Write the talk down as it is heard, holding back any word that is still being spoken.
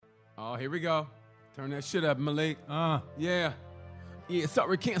Oh, here we go. Turn that shit up, Malik. Yeah. Yeah,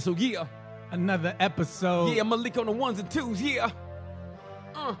 sorry, cancel, yeah. Another episode. Yeah, Malik on the ones and twos, yeah.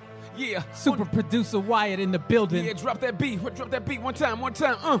 Yeah. Super producer Wyatt in the building. Yeah, drop that beat. Drop that beat one time.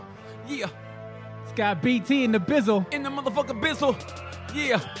 Yeah. It's got BT in the bizzle. In the motherfucking bizzle.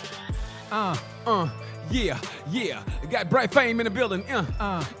 Yeah. Yeah. Got Bright Fame in the building.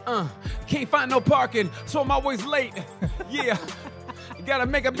 Can't find no parking, so I'm always late. Yeah. Gotta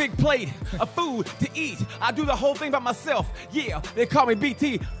make a big plate of food to eat. I do the whole thing by myself. Yeah, they call me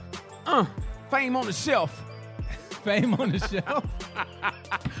BT. Fame on the shelf. Fame on the shelf.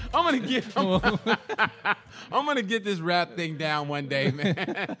 I'm gonna get this rap thing down one day,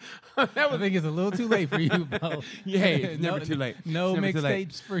 man. I think it's a little too late for you, bro. Yeah, it's never too late. No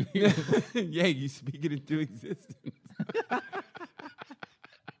mixtapes for you. Yeah, you speak it into existence.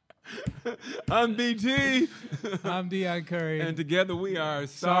 I'm BT. I'm Deion Curry. And together we are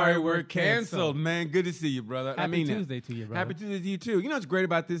Sorry We're Canceled. Man, good to see you, brother. Happy Tuesday to you, brother. Happy Tuesday to you, too. You know what's great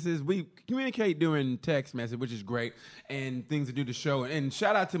about this is we communicate during text message, which is great, and things to do the show. And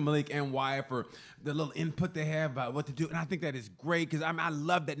shout out to Malik and Wyatt for the little input they have about what to do. And I think that is great because I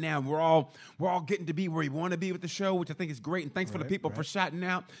love that now. We're all getting to be where we want to be with the show, which I think is great. And thanks for the people for shouting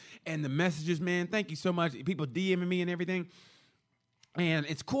out and the messages, man. Thank you so much. People DMing me and everything. And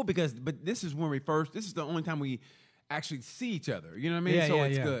it's cool but this is this is the only time we actually see each other. You know what I mean? Yeah, so yeah,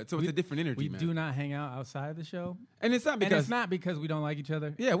 it's yeah. good. So it's a different energy, we man. We do not hang out outside the show. And it's not because we don't like each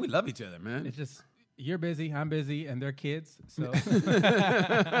other. Yeah, we love each other, man. It's just you're busy, I'm busy, and they're kids. So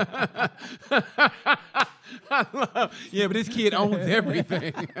yeah, but this kid owns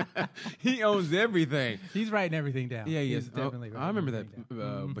everything. He owns everything. He's writing everything down. Yeah, he is. Definitely. I remember that.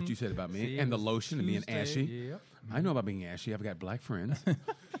 What you said about me See, and the lotion and being ashy. Yep. I know about being ashy. I've got black friends.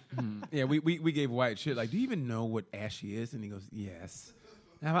 Yeah, we gave Wyatt shit like, do you even know what ashy is? And he goes, yes.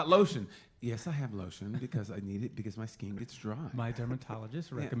 How about lotion? Yes, I have lotion because I need it because my skin gets dry. My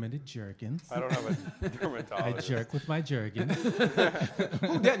dermatologist recommended Jergens. I don't have a dermatologist. I jerk with my Jergens.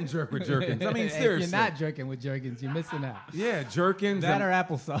 Who doesn't jerk with Jergens? I mean, seriously. If you're not jerking with Jergens, you're missing out. Yeah, Jergens. That or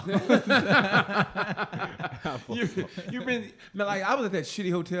applesauce. You've been like, I was at that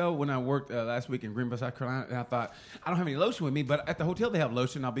shitty hotel when I worked last week in Greenville, South Carolina, and I thought, I don't have any lotion with me, but at the hotel they have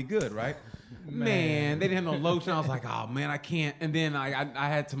lotion, I'll be good, right? Man, they didn't have no lotion. I was like, oh man, I can't. And then I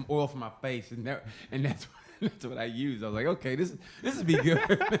had some oil for my face, and that's what I used. I was like, okay, this would be good.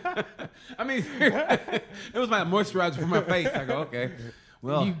 I mean, it was my moisturizer for my face. I go, okay.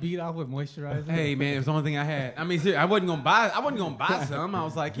 Well, you beat off with moisturizer. Hey man, it was the only thing I had. I mean, seriously, I wasn't gonna buy some. I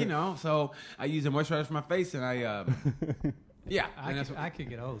was like, so I used a moisturizer for my face, and I I could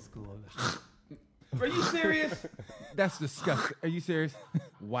get old school. Are you serious? That's disgusting. Are you serious?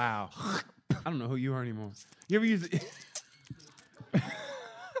 Wow. I don't know who you are anymore. You ever use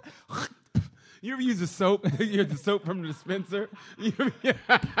the soap? You have the soap from the dispenser? You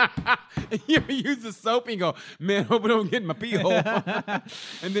ever use the soap and you go, man, hope it don't get in my pee hole. And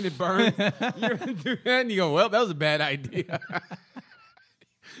then it burns. You ever do that and you go, well, that was a bad idea.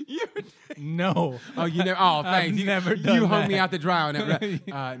 No. Oh, you never. Oh, thanks. I've never done You hung that. me out to dry on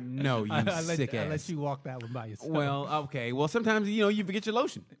that. No, you sick ass. I let you walk that one by yourself. Well, okay. Well, sometimes you forget your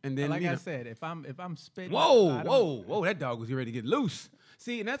lotion, and then like I said, if I'm spitting. Whoa! That dog was ready to get loose.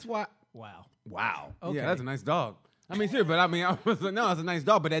 See, and that's why. Wow. Okay. Yeah, that's a nice dog. I mean, seriously, but I was like, no, it's a nice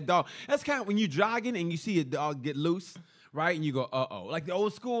dog. But that dog, that's kind of when you're jogging and you see a dog get loose. Right, and you go, like the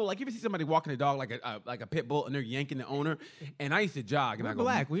old school. Like you ever see somebody walking a dog like a pit bull, and they're yanking the owner. And I used to jog, and We're I go,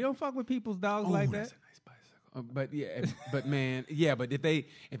 black. We don't fuck with people's dogs like that. That's a nice bicycle. But yeah, but man, yeah, but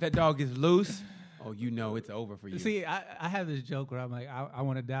if that dog gets loose, it's over for you. See, I have this joke where I'm like, I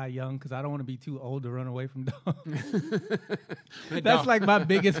want to die young because I don't want to be too old to run away from dogs. That's like my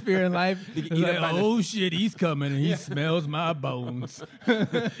biggest fear in life. Like, oh shit, he's coming and he smells my bones.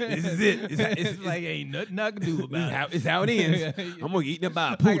 This is it. It's like ain't nothing I can do about it. It's how it ends. I'm gonna get eaten up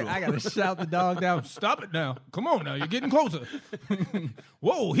by a poodle. I gotta shout the dog down. Stop it now! Come on now, you're getting closer.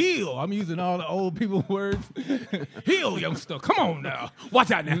 Whoa, heel! I'm using all the old people words. Heel, youngster. Come on now.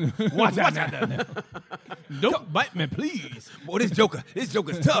 Watch out now. Watch out now. Don't bite me, please. Boy, this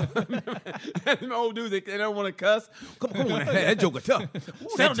Joker's tough. Them old dudes, they don't want to cuss. Come on, that Joker tough.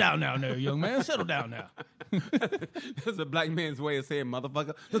 Settle down now, young man. Settle down now. That's a black man's way of saying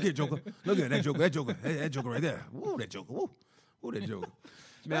motherfucker. Look here, Joker. Look at that Joker. That Joker right there. Woo, that Joker. Woo, that Joker.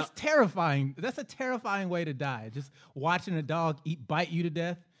 That's terrifying. That's a terrifying way to die. Just watching a dog bite you to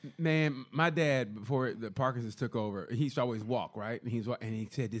death. Man, my dad, before the Parkinson's took over, he used to always walk, right? And he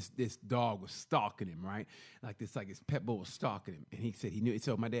said this dog was stalking him, right? Like his pet bull was stalking him. And he said he knew it.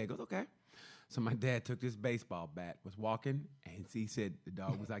 So my dad goes, okay. So my dad took this baseball bat, was walking, and he said the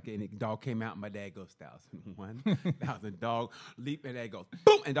dog was like, and the dog came out, and my dad goes, 1,001, 1,000 dog, leap, and dad goes,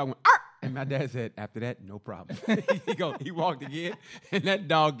 boom, and dog went, arr! And my dad said, after that, no problem. He walked again, and that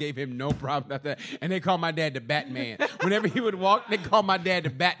dog gave him no problem after that. And they called my dad the Batman. Whenever he would walk, they called my dad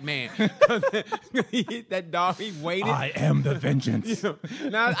the Batman. Because he hit that dog, he waited. I am the vengeance.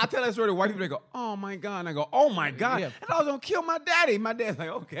 Now, I tell that story to white people, they go, oh my God. And I go, oh my God. Yeah. And I was going to kill my daddy. My dad's like,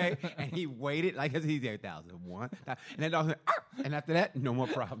 okay. And he waited, like, he's there, 1,001. And that dog said, arr! And after that, no more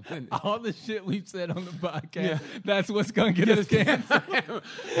problem. All the shit we've said on the podcast, that's what's going to get us canceled.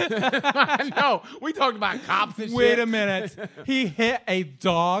 I know. We talked about cops and shit. Wait a minute. He hit a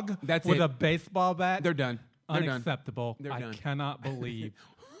dog That's with it. a baseball bat? They're done. They're done. Unacceptable. They're done. I cannot believe.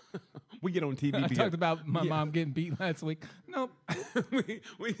 We get on TV. I talked about my mom getting beat last week. Nope.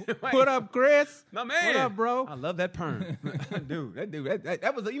 we, What up, Chris? my man? What up, bro? I love that perm.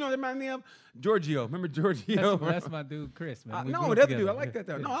 That was, you know what it reminded me of? Giorgio. Remember Giorgio? That's my dude, Chris, man. We No, grew up that's together. dude. I like that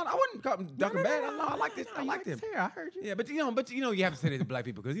though. No, I wouldn't call him Duncan bad. No, I like this. I like him. I heard you. Yeah, but you have to say that to black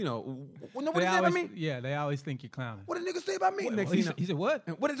people because what did They he say about always, me? yeah, they always think you're clowning. What did niggas say about me? Next Well, thing you know, he said,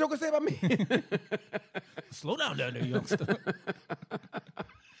 what? what did Joker say about me? Slow down there, youngster.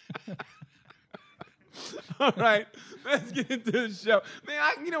 All right, let's get into the show. Man,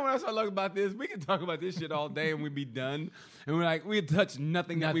 when I start looking about this, we can talk about this shit all day and we'd be done. And we're like, we touch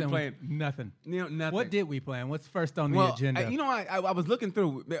nothing that we playing. Nothing. Nothing. What did we plan? What's first on the agenda? I was looking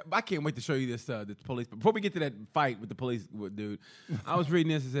through. I can't wait to show you this police. Before we get to that fight with the police dude, I was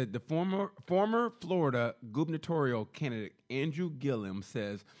reading this. It said the former Florida gubernatorial candidate Andrew Gillum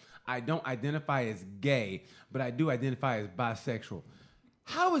says, "I don't identify as gay, but I do identify as bisexual."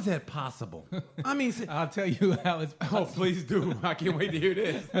 How is that possible? I mean, I'll tell you how it's possible. Oh, please do. I can't wait to hear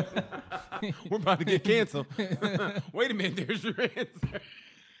this. We're about to get canceled. Wait a minute. There's your answer.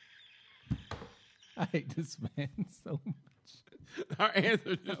 I hate this man so much. Our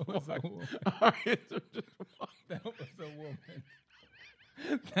answer just was a walked. woman. Our answer just walked. That was a woman.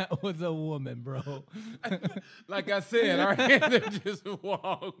 That was a woman, bro. Like I said, our answer just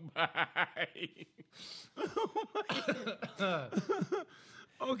walked by.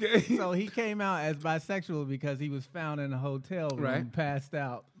 Okay. So he came out as bisexual because he was found in a hotel room, Right. passed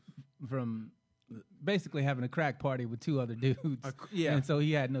out from basically having a crack party with two other dudes. Yeah. And so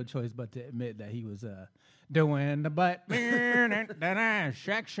he had no choice but to admit that he was doing the butt.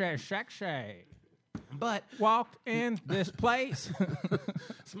 Shack, shack, shack, shack. But Walked in this place.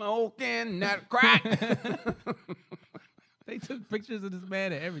 smoking that crack. They took pictures of this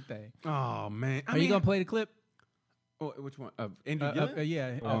man and everything. Oh, man. Are you going to play the clip? Which one? Andrew Gillum?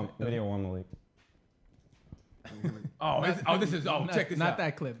 Yeah. Video one, Malik. Check this Not out.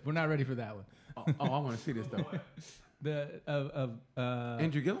 that clip. We're not ready for that one. I want to see this, though.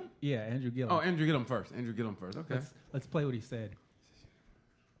 Andrew Gillum? Yeah, Andrew Gillum. Oh, Andrew Gillum first. Okay. Let's play what he said.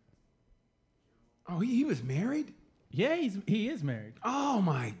 Oh, he was married? Yeah, he is married. Oh,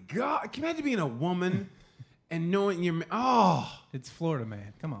 my God. Can you imagine being a woman and knowing you're... Oh. It's Florida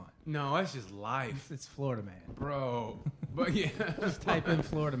man. Come on. No, that's just life. It's Florida man. Bro. But, yeah. Just type in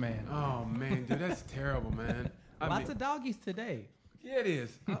Florida man. Oh, man, dude, that's terrible, man. Lots of doggies today. Yeah, it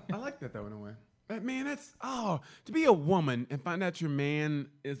is. I like that, though, in a way. But, man, to be a woman and find out your man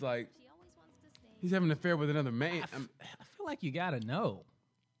is like, he's having an affair with another man. I feel like you got to know.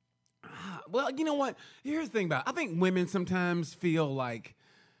 Well, you know what? Here's the thing about it. I think women sometimes feel like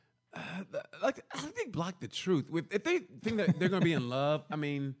I think they block the truth. If they think that they're going to be in love, I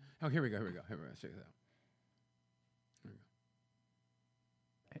mean, here we go. Check this out.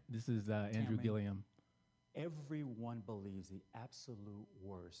 This is Andrew Gillum. Everyone believes the absolute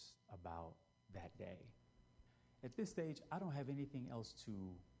worst about that day. At this stage, I don't have anything else to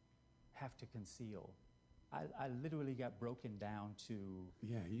have to conceal. I literally got broken down to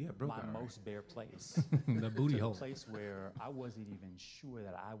you got broken my out, most bare place. The booty to hole. a place where I wasn't even sure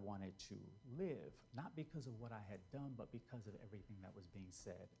that I wanted to live, not because of what I had done, but because of everything that was being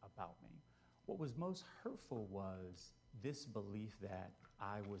said about me. What was most hurtful was this belief that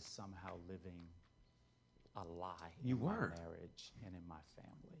I was somehow living a lie in my marriage and in my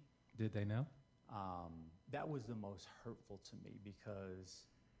family. Did they know? That was the most hurtful to me because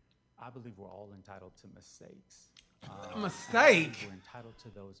I believe we're all entitled to mistakes. A mistake? We're entitled to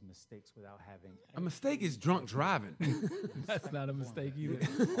those mistakes without having... A mistake is drunk driving. That's not a mistake either. Part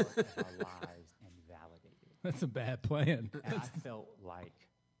of our lives and validate it. That's a bad plan. And I felt like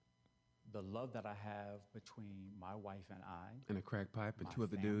the love that I have between my wife and I... And a crack pipe and my two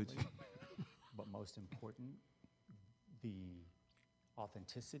other family, dudes. but most important, the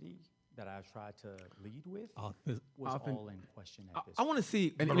authenticity that I tried to lead with Often- was all in question at this I want to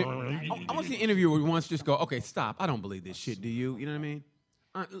see. I want to see an interview where we once just go, okay, stop. I don't believe this shit. Do you? You know what I mean?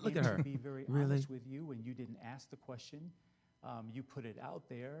 Look at her. To be very Really? honest with you, when you didn't ask the question, you put it out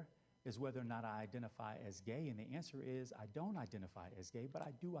there, is whether or not I identify as gay. And the answer is I don't identify as gay, but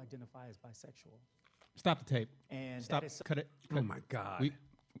I do identify as bisexual. Stop the tape. And Stop. that is Cut it. Oh my God. We're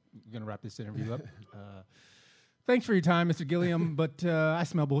going to wrap this interview up. Thanks for your time, Mr. Gilliam, but I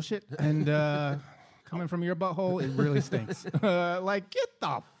smell bullshit. And coming from your butthole, it really stinks. Like, get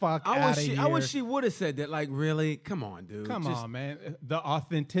the fuck out of here. I wish she would have said that. Like, really? Come on, dude. Come on, man. The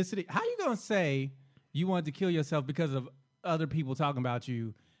authenticity. How you going to say you wanted to kill yourself because of other people talking about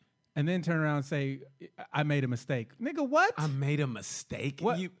you and then turn around and say, I made a mistake? Nigga, what? I made a mistake.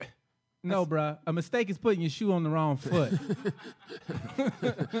 What? No, bruh. A mistake is putting your shoe on the wrong foot.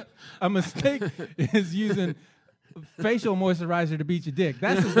 A mistake is using facial moisturizer to beat your dick.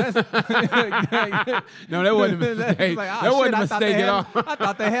 That's no, that wasn't a mistake. Like, that wasn't a mistake at all. I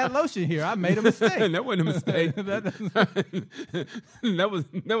thought they had lotion here. I made a mistake. That wasn't a mistake.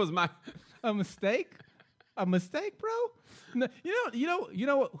 that was my a mistake. A mistake, bro. No, you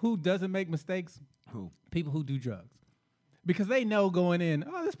know who doesn't make mistakes? Who? People who do drugs. Because they know going in,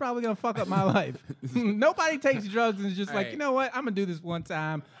 oh, this is probably going to fuck up my life. Nobody takes drugs and is just like, you know what? I'm going to do this one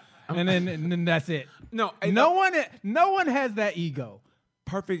time, and then that's it. No, no one has that ego.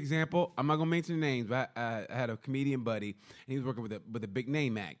 Perfect example. I'm not going to mention names, but I had a comedian buddy, and he was working with a big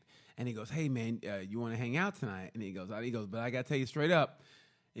name act. And he goes, hey, man, you want to hang out tonight? And he goes, but I got to tell you straight up.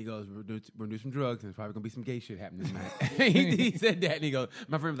 He goes, we're going to do some drugs, and there's probably going to be some gay shit happening tonight. he said that, and he goes,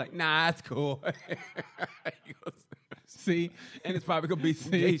 my friend was like, nah, that's cool. He goes, see, and it's probably gonna be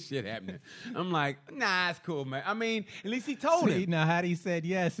some gay shit happening. I'm like, nah, it's cool, man. I mean, at least he told him. Now, had he said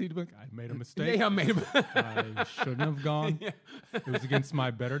yes, he'd be like, I made a mistake. Yeah, I made I shouldn't have gone. Yeah. It was against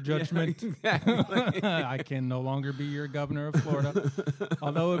my better judgment. Yeah, exactly. I can no longer be your governor of Florida.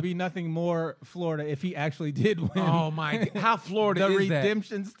 Although it would be nothing more Florida if he actually did win. Oh my God, how Florida the is that?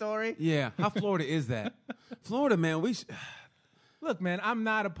 redemption story. Yeah, how Florida is that? Florida, man, Look, man, I'm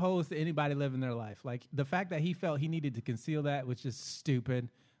not opposed to anybody living their life. Like, the fact that he felt he needed to conceal that was just stupid.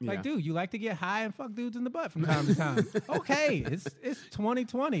 Like, dude, you like to get high and fuck dudes in the butt from time to time. Okay, it's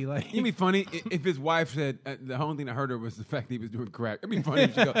 2020. Like, it'd be funny if his wife said the only thing that hurt her was the fact that he was doing crack. It'd be funny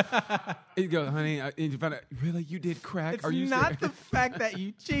if he'd go, honey, and you find out, really, you did crack? It's Are you not serious? the fact that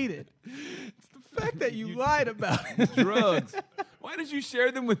you cheated. It's the fact that you lied about it. Drugs. Why did you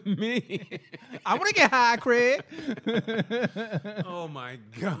share them with me? I want to get high, Craig. Oh, my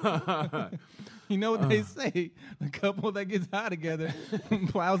God. You know what they say? The couple that gets high together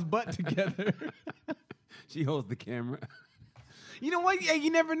plows butt together. She holds the camera. You know what? Yeah,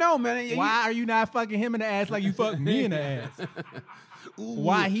 you never know, man. Why are you not fucking him in the ass like you fucked me in the ass?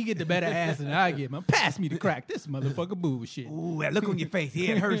 Why he get the better ass than I get, man? Pass me the crack. This motherfucker bullshit. Ooh, look on your face.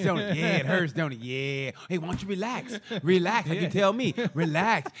 Yeah, it hurts, don't it? Yeah, it hurts, don't it? Yeah. Hey, why don't you relax? Relax, like you tell me.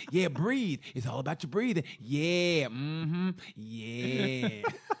 Relax. Yeah, breathe. It's all about your breathing. Yeah. Mm-hmm. Yeah.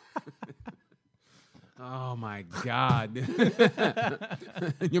 Oh, my God.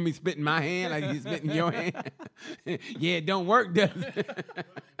 You me spit in my hand like you spit in your hand? Yeah, it don't work, does it?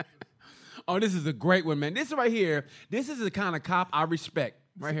 Oh, this is a great one, man. This right here, this is the kind of cop I respect.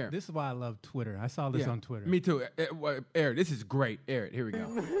 Right here. This is why I love Twitter. I saw this on Twitter. Me too. Eric, this is great. Eric, here we go.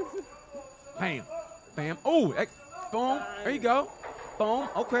 Bam. Bam. Oh, boom. There you go. Boom.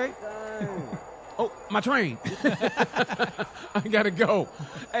 Okay. Oh, my train. I got to go.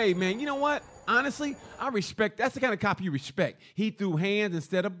 Hey, man, you know what? Honestly, I respect. That's the kind of cop you respect. He threw hands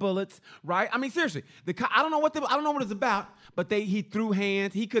instead of bullets, right? I mean, seriously, I don't know what it's about, but he threw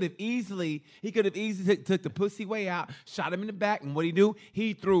hands. He could have easily took the pussy way out, shot him in the back, and what he do?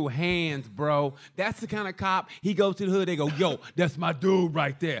 He threw hands, bro. That's the kind of cop. He goes to the hood. They go, yo, that's my dude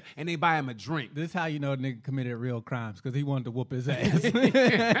right there, and they buy him a drink. This is how you know a nigga committed real crimes, because he wanted to whoop his ass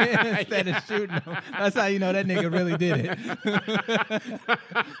instead of shooting him. That's how you know that nigga really did it.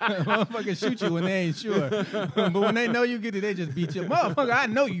 Motherfuckers shoot you when they ain't sure. But when they know you get it, they just beat you. Motherfucker, I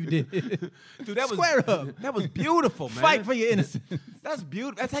know you did it. Dude, that Square up. That was beautiful, man. Fight for your innocence. That's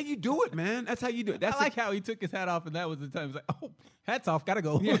beautiful. That's how you do it, man. That's how you do it. That's I like how he took his hat off, and that was the time. He was like, oh, hats off, gotta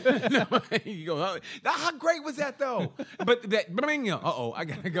go. Yeah. You go, oh, how great was that, though? But that, bring, uh-oh, I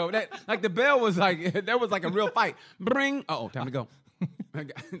gotta go. That, like, the bell was like, there was like a real fight. Bring, uh-oh, time to go. I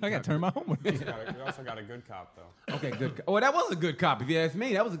got to turn my homework. We also got a good cop, though. Okay, good. Well, that was a good cop. If you ask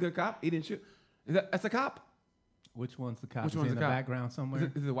me, that was a good cop. He didn't shoot. That's a cop? Which one's the cop? Which Is one's he in the the cop? background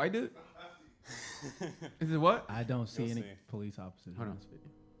somewhere? Is it a white dude? Is it what? I don't see You'll any see. police officers Hold in on. this video.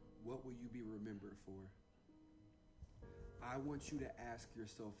 What will you be remembered for? I want you to ask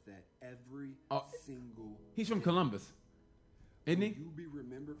yourself that every single. He's from Columbus, isn't he? Will you be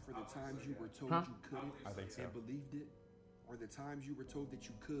remembered for the times you were told you couldn't I think so. and believed it, or the times you were told that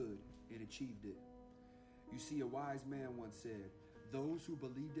you could and achieved it? You see, a wise man once said, "Those who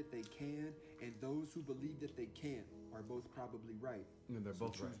believe that they can and those who believe that they can't are both probably right." And they're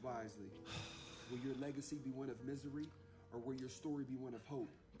both choose wisely. Will your legacy be one of misery, or will your story be one of hope?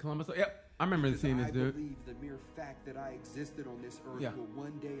 Columbus. Yep, I remember seeing this dude. I believe the mere fact that I existed on this earth will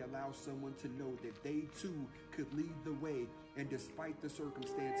one day allow someone to know that they too could lead the way, and despite the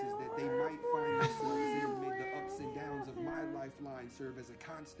circumstances that they might find themselves in, may the ups and downs of my lifeline serve as a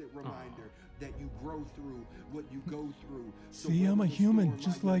constant reminder that you grow through what you go through. So see, I'm a human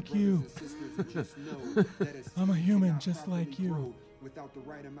just like you. I'm a human just like you. Without the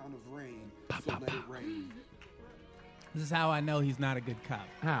right amount of rain, so let it rain. This is how I know he's not a good cop.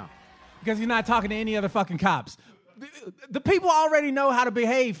 How? Because he's not talking to any other fucking cops. The people already know how to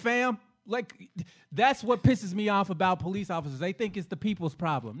behave, fam. Like, that's what pisses me off about police officers. They think it's the people's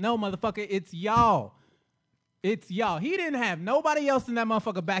problem. No, motherfucker, it's y'all. It's y'all. He didn't have nobody else in that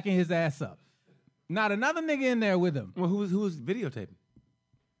motherfucker backing his ass up. Not another nigga in there with him. Well, who was videotaping?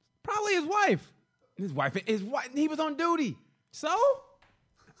 Probably his wife. His wife. He was on duty. So?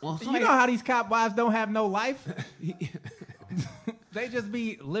 Well, you know how these cop wives don't have no life? They just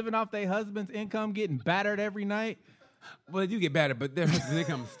be living off their husband's income, getting battered every night. Well, you get battered, but their husband's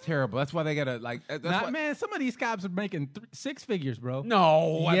income is terrible. That's why they gotta like. Man, some of these cops are making 6 figures, bro.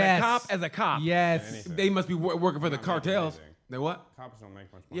 No, yes. as a cop. Yes, they must be working for the cartels. Anything. They what? Cops don't make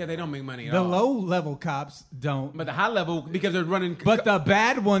much money. Yeah, they don't make money at the all. low-level cops don't. But the high level, because they're running. But the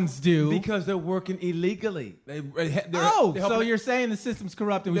bad ones do. Because they're working illegally. So you're saying the system's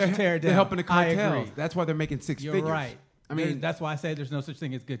corrupt and we should tear it down. They're helping the cartels. I agree. That's why they're making 6 You're figures. right. I mean, that's why I say there's no such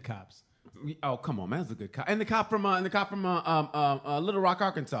thing as good cops. Oh, come on, man, that's a good cop. And the cop from Little Rock,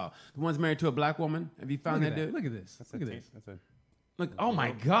 Arkansas, the one's married to a black woman. Have you found that dude? Look at this. Look at this. Look, oh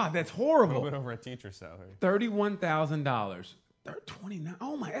my God, that's A horrible. little bit over a teacher's salary. $31,000. 29.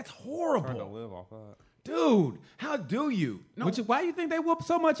 Oh my, that's horrible. Hard to live off that. Dude, how do you? No, Why do you think they whoop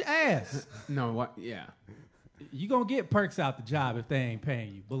so much ass? no, what? Yeah, You gonna get perks out the job if they ain't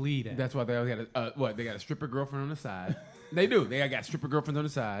paying you. Believe that. that's why they got a They got a stripper girlfriend on the side. They do. They got stripper girlfriends on the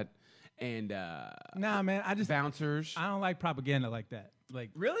side, and Nah, man. bouncers. I don't like propaganda like that. Like,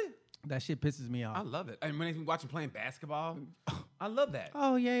 Really? that shit pisses me off. I love it. And when they watch them playing basketball, I love that.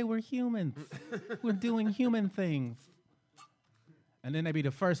 Oh, yay, we're humans. We're doing human things. And then they be the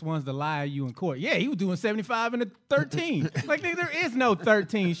first ones to lie at you in court. Yeah, he was doing 75 and a 13. Like, nigga, there is no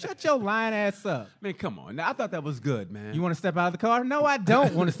 13. Shut your lying ass up. Man, come on. Now, I thought that was good, man. You want to step out of the car? No, I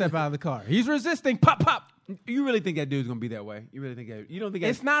don't want to step out of the car. He's resisting. Pop, pop. You really think that dude's gonna be that way? You really think that? You don't think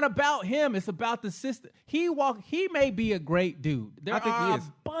It's not about him. It's about the system. He may be a great dude. There I think he are is.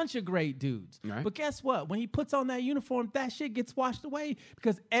 a bunch of great dudes. Right. But guess what? When he puts on that uniform, that shit gets washed away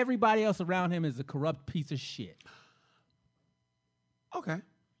because everybody else around him is a corrupt piece of shit. Okay.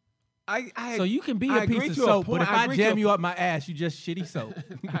 So you can be a piece of soap, but if I jam you up my ass, you just shitty soap.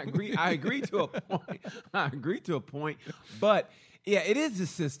 I agree to a point. I agree to a point. But yeah, it is a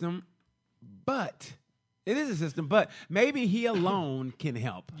system. But maybe he alone can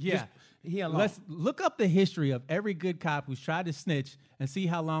help. Yeah. Just he alone. Let's look up the history of every good cop who's tried to snitch and see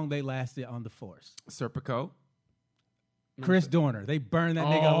how long they lasted on the force. Serpico. Chris Dorner. They burned that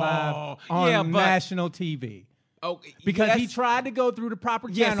nigga alive on national TV. Oh, Because he tried to go through the proper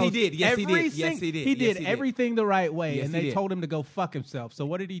channels. Yes, he did. Yes, he did. Yes, he did. He did Yes, he did. everything the right way, Yes, and he they did. told him to go fuck himself. So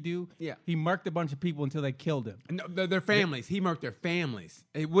what did he do? Yeah. He murked a bunch of people until they killed him. No, their families. He murked their families,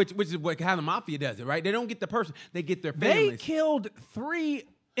 which is how the mafia does it, right? They don't get the person; they get their They families. killed 3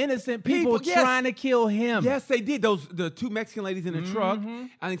 innocent people Yes. trying to kill him. Yes, they did. The 2 Mexican ladies in the truck.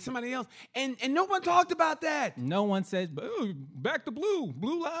 I think somebody else, and no one talked about that. No one said, "Oh, back to blue.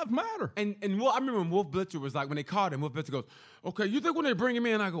 Blue lives matter." And I remember when Wolf Blitzer was like, when they caught him, Wolf Blitzer goes, "Okay, you think when they bring him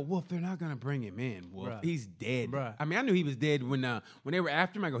in?" I go, "Wolf, they're not gonna bring him in, Wolf. Bruh. He's dead." Bruh. I mean, I knew he was dead when they were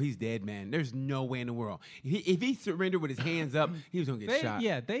after him. I go, "He's dead, man. There's no way in the world. If he surrendered with his hands up, he was gonna get shot."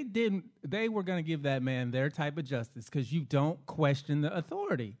 Yeah, they didn't. They were going to give that man their type of justice because you don't question the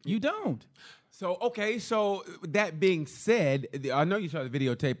authority. You don't. So that being said, I know you saw the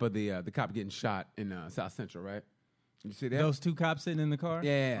videotape of the cop getting shot in South Central, right? You see that? Those 2 cops sitting in the car?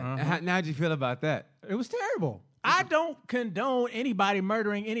 Yeah. How'd you feel about that? It was terrible. I don't condone anybody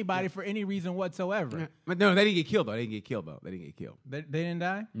murdering anybody for any reason whatsoever. But no, they didn't get killed though. They didn't get killed. They didn't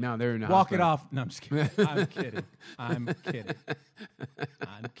die? No, they're in the Walk it hospital. off. No, I'm just kidding. I'm kidding.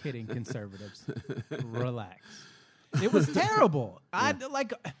 I'm kidding, conservatives. Relax. It was terrible.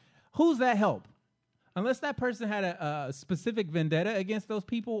 Who's that help? unless that person had a specific vendetta against those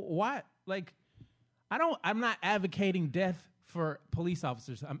people, why? Like, I'm not advocating death for police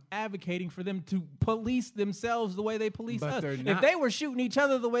officers. I'm advocating for them to police themselves the way they police us. If they were shooting each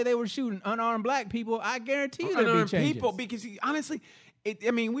other the way they were shooting unarmed black people, I guarantee you there'd be changes. People, because honestly,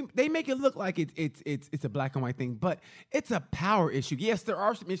 they make it look like it's a black and white thing, but it's a power issue. Yes, there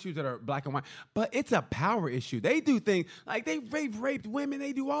are some issues that are black and white, but it's a power issue. They do things like they raped women,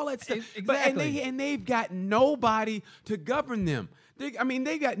 they do all that stuff. Exactly. And they've got nobody to govern them. They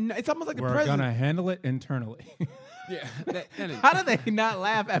got. It's almost like the We're president. gonna handle it internally. Yeah. How do they not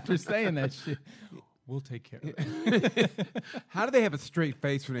laugh after saying that shit? We'll take care of it. How do they have a straight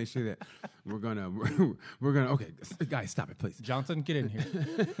face when they say that? We're gonna. Okay, guys, stop it, please. Johnson, get in here.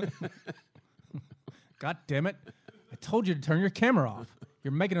 God damn it! I told you to turn your camera off.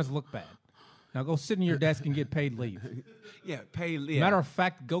 You're making us look bad. Now go sit in your desk and get paid leave. Yeah, paid leave. Matter of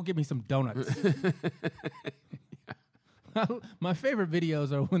fact, go get me some donuts. My favorite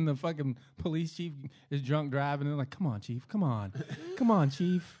videos are when the fucking police chief is drunk driving and they're like, come on, chief, come on. Come on,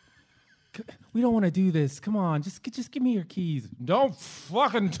 chief. We don't want to do this. Come on, just give me your keys. Don't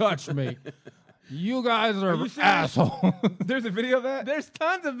fucking touch me. You guys are assholes. There's a video of that? There's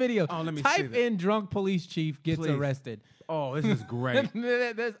tons of videos. Oh, let me Type see in drunk police chief gets arrested. Oh, this is great.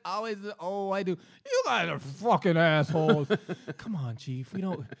 There's always, I do. You guys are fucking assholes. Come on, chief.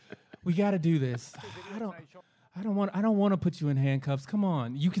 We got to do this. I don't want to put you in handcuffs. Come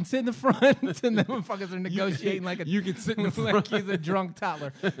on. You can sit in the front and the motherfuckers are negotiating you can sit in the front like he's a drunk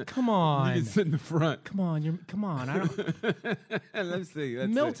toddler. Come on. You can sit in the front. Come on. I don't Let's see.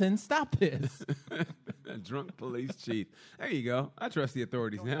 Milton, stop this. A drunk police chief. There you go. I trust the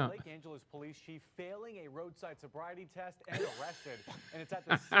authorities now. Lake Angeles police chief failing a roadside sobriety test and arrested. And it's at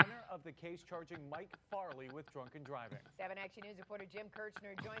the center of the case charging Mike Farley with drunken driving. 7 Action News reporter Jim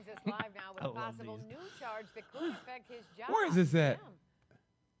Kirchner joins us live now with a possible new charge that could affect his job. Where is this at?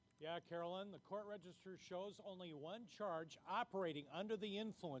 Yeah, Carolyn, the court register shows only one charge, operating under the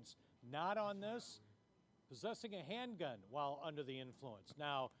influence. Not on this, possessing a handgun while under the influence.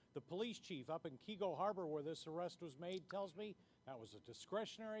 Now, the police chief up in Kego Harbor, where this arrest was made, tells me that was a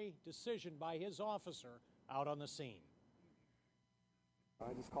discretionary decision by his officer out on the scene.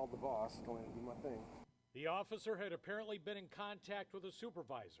 I just called the boss, going to do my thing. The officer had apparently been in contact with a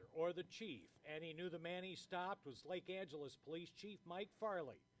supervisor or the chief, and he knew the man he stopped was Lake Angeles Police Chief Mike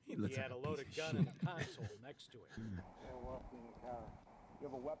Farley. He had a loaded gun in the console next to him. You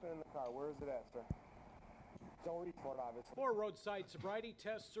have a weapon in the car. Where is it at, sir? Don't reach for it, obviously. 4 roadside sobriety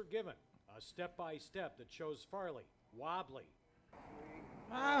tests are given. A step-by-step that shows Farley wobbly.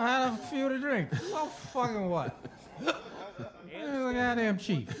 I had a few to drink. So fucking what? And the goddamn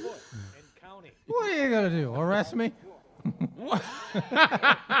chief. And counting. What are you gonna do? Arrest me?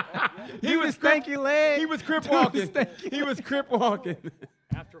 He was stanky leg. He was crip walking. He was crip walking.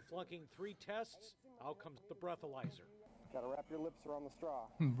 After flunking 3 tests, out comes the breathalyzer. Gotta wrap your lips around the straw.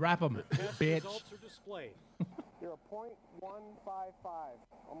 Wrap them, Test bitch. results are displayed. You're a .155.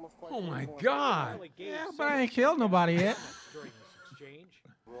 Almost like Oh my God. Farley gave Yeah, but I ain't killed nobody yet. during this exchange.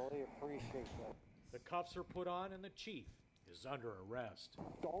 Really appreciate that. The cuffs are put on and the chief is under arrest.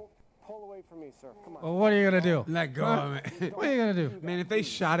 Don't pull away from me, sir. Come on. Well, what are you gonna do? Let go of it. What are you gonna do? Man, if they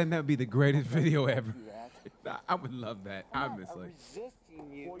shot him, that would be the greatest video ever. I would love that, obviously.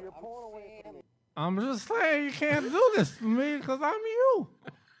 Resisting you. Well, you're pulling away from me. I'm just saying you can't do this to me because I'm you.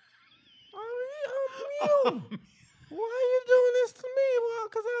 I'm you. Why are you doing this to me? Well,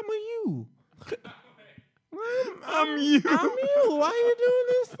 because I'm a you. I'm you. I'm you. Why are you doing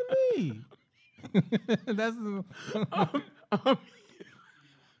this to me? That's the. What I want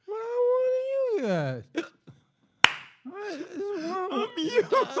you guys. I'm you.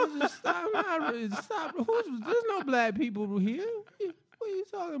 Stop. There's no black people here. What are you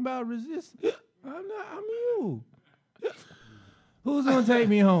talking about? Resist. I'm you. Who's gonna take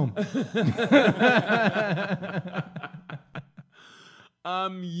me home?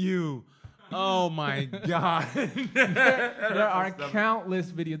 I'm you. Oh my God. There are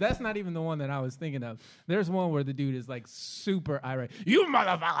countless videos. That's not even the one that I was thinking of. There's one where the dude is like super irate. You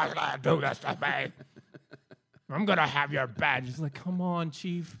motherfuckers gonna do this to me. I'm gonna have your badge. He's like, come on,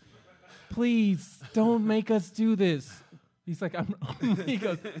 chief. Please don't make us do this. He's like, he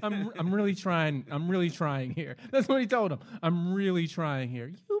goes, I'm really trying. I'm really trying here. That's what he told him. I'm really trying here.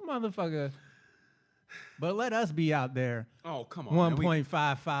 You motherfucker. But let us be out there. Oh, come on.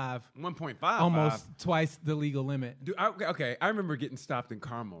 1.55. 1.55. Almost twice the legal limit. Dude, okay. I remember getting stopped in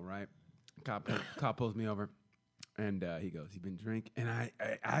Carmel, right? Cop pulls me over, and he goes, "You been drink?" And I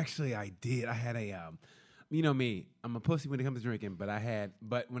did. I had you know me, I'm a pussy when it comes to drinking, but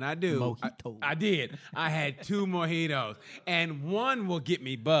when I do, Mojito. I did. I had 2 mojitos, and one will get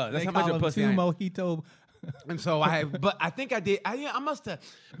me buzzed. That's They how much call of a them pussy 2 I am. mojito. And so but I think I did. I must have,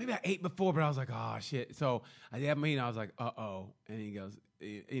 maybe I ate before, but I was like, oh shit. So I did mojito. I was like, and he goes,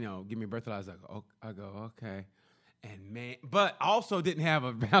 give me a breathalyzer. I was like, oh, I go, okay. And man, but also didn't have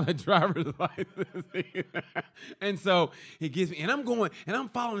a valid driver's license. And so he gives me, and I'm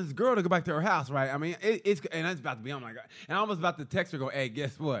following this girl to go back to her house, right? I mean, it's about to be, I'm like, and I was about to text her, go, hey,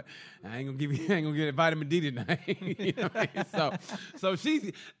 guess what? I ain't gonna get vitamin D tonight. You know what I mean? So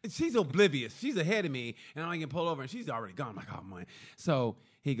she's oblivious. She's ahead of me, and I can pull over, and she's already gone. I'm like, oh man. So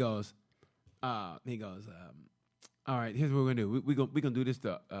he goes, all right, here's what we're gonna do. We're gonna do this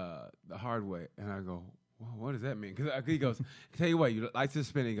the hard way. And I go, well, what does that mean? Because he goes, tell you what, you like to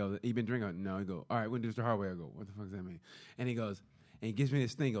spin. He goes, you been drinking? No. He goes, all right, we're gonna do this the hard way. I go, what the fuck does that mean? And he goes, and he gives me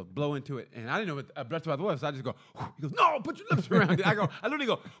this thing, he goes, blow into it. And I didn't know what a breath was, so I just go, he goes, no, put your lips around it. I literally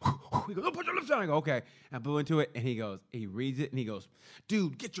go, he goes, no, put your lips around it. I go, okay. I blew into it, and he goes, he reads it, and he goes,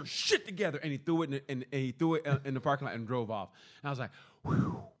 dude, get your shit together. And he threw it in the parking lot and drove off. And I was like,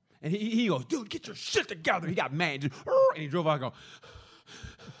 whew. And he goes, dude, get your shit together. He got mad, and he drove off. I go,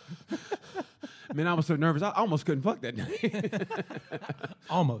 man, I was so nervous. I almost couldn't fuck that night.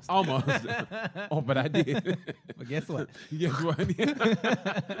 Almost. Oh, but I did. But guess what? Guess what?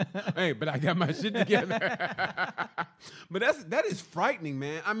 Hey, but I got my shit together. But that is frightening,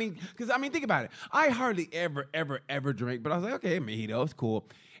 man. I mean, think about it. I hardly ever drink, but I was like, okay, mojito, it's cool.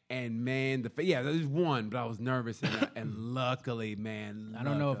 And man, there's one, but I was nervous, and luckily, man. I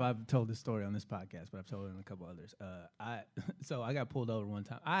don't know if I've told this story on this podcast, but I've told it in a couple others. I got pulled over one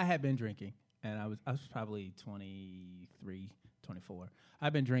time. I had been drinking, and I was probably 23, 24.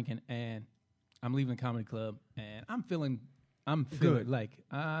 I've been drinking, and I'm leaving the comedy club, and I'm feeling good. Like,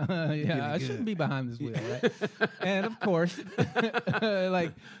 I shouldn't be behind this wheel, right? And of course,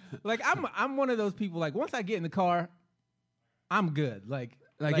 like I'm one of those people. Like once I get in the car, I'm good. Like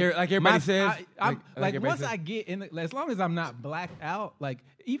everybody says. Once I get in, as long as I'm not blacked out, like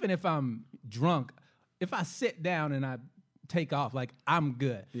even if I'm drunk, if I sit down and I take off, like I'm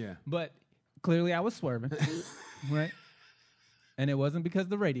good. Yeah. But clearly I was swerving, right? And it wasn't because of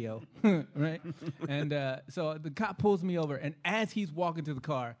the radio, right? And so the cop pulls me over, and as he's walking to the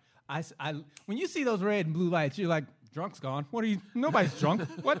car, I when you see those red and blue lights, you're like, drunk's gone. What are you? Nobody's drunk.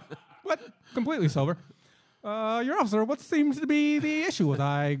 What? Completely sober. Your officer, what seems to be the issue? Was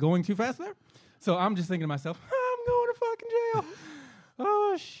I going too fast there? So I'm just thinking to myself, I'm going to fucking jail.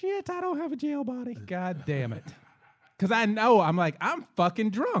 Oh, shit, I don't have a jail body. God damn it. Because I know, I'm fucking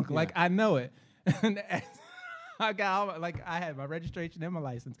drunk. Yeah. Like, I know it. And I had my registration and my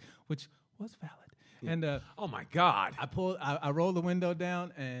license, which was valid. Yeah. And oh, my God. I rolled the window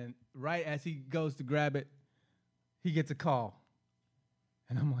down, and right as he goes to grab it, he gets a call.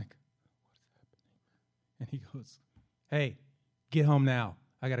 And I'm like, and he goes, hey, get home now.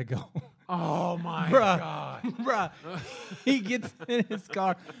 I got to go. Oh, my God. Bruh. He gets in his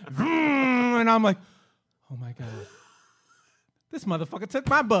car. And I'm like, oh, my God. This motherfucker took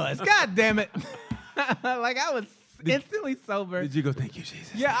my buzz. God damn it. Like, I was instantly sober. Did you go, thank you,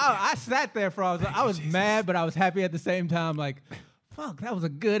 Jesus? Yeah, I sat there for I was mad, but I was happy at the same time. Like, fuck, that was a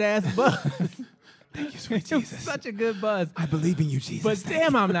good-ass buzz. Thank you, sweet Jesus. It was such a good buzz. I believe in you, Jesus. But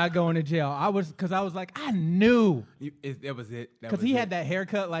damn, I'm not going to jail. Because I was like, I knew. That was it. Because he had that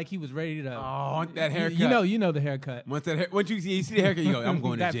haircut like he was ready to. Oh, that haircut. You know the haircut. Once you see the haircut, you go, I'm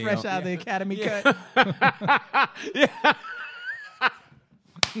going to jail. That fresh out of the academy cut. Yeah.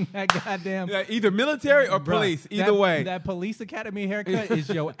 That goddamn. Yeah, either military or police. Either way. That police academy haircut is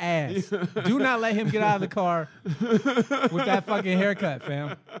your ass. Do not let him get out of the car with that fucking haircut,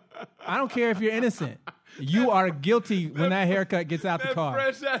 fam. I don't care if you're innocent. You are guilty when that haircut gets out the car.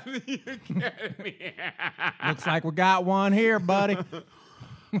 Fresh out of the academy. Looks like we got one here, buddy.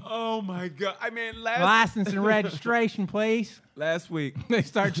 Oh, my God. I mean, license and registration, please. Last week. They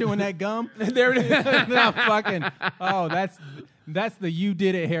start chewing that gum. There it is. No, fucking. Oh, that's the you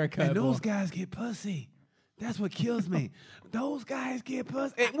did it haircut. And those guys get pussy. That's what kills me. Those guys get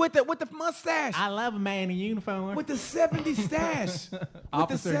pussy. And with the mustache. I love a man in uniform. With the 70s stash.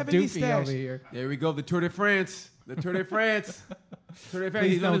 Officer Doofy over here. There we go. The Tour de France.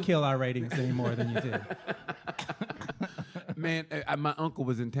 Please don't kill our ratings any more than you did. Man, my uncle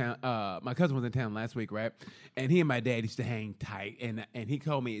was in town. My cousin was in town last week, right? And he and my dad used to hang tight. And he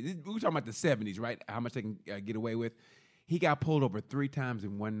told me, we were talking about the 70s, right? How much they can get away with. He got pulled over 3 times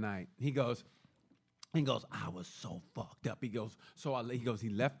in one night. He goes, I was so fucked up. He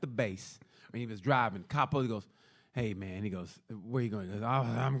left the base when he was driving. Cop, he goes, hey, man. He goes, where you going? He goes,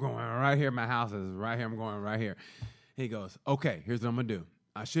 I'm going right here. My house is right here. I'm going right here. He goes, okay, here's what I'm going to do.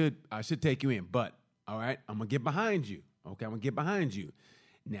 I should take you in, but, all right, I'm going to get behind you. Okay, I'm going to get behind you.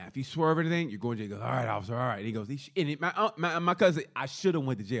 Now, if you swerve anything, you're going to jail. He goes, all right, officer, all right. He goes, my cousin, I should have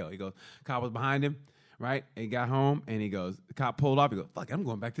went to jail. He goes, cop was behind him, right? And he got home, and he goes, the cop pulled off. He goes, fuck, I'm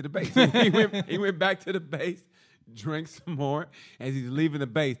going back to the base. he went back to the base, drank some more. As he's leaving the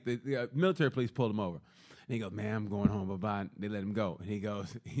base, the military police pulled him over. And he goes, man, I'm going home. Bye-bye. They let him go. And he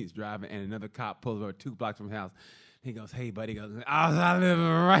goes, he's driving, and another cop pulls over 2 blocks from his house. He goes, hey, buddy. He goes, I live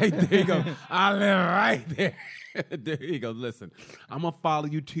right there. He goes, I live right there. He goes, listen, I'm going to follow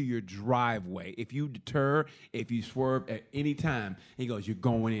you to your driveway. If you deter, if you swerve at any time, he goes, you're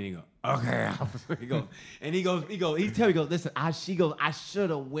going in. He goes, okay, officer. He goes, listen, I should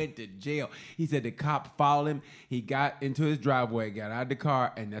have went to jail. He said the cop followed him. He got into his driveway, got out of the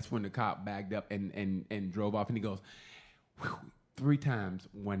car, and that's when the cop backed up and drove off. And he goes, 3 times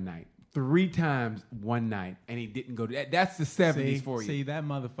one night. 3 times one night, and he didn't go to that. That's the 70s for you. See, that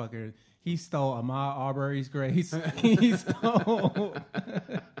motherfucker, he stole Ahmaud Arbery's grace. He stole...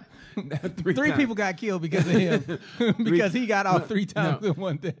 3 people got killed because of him. Because he got off 3 times in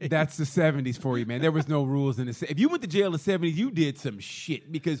one day. That's the 70s for you, man. There was no rules in the... If you went to jail in the 70s, you did some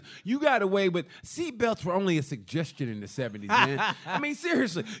shit because you got away with... Seatbelts were only a suggestion in the 70s, man. I mean,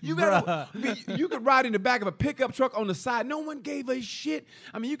 seriously. You could ride in the back of a pickup truck on the side. No one gave a shit.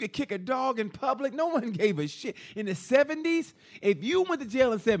 I mean, you could kick a dog in public. No one gave a shit. In the 70s, if you went to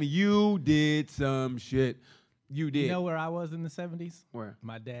jail in the 70s, you did some shit. You did. You know where I was in the 70s? Where?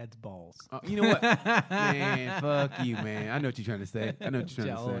 My dad's balls. You know what? Man, fuck you, man. I know what you're trying to say.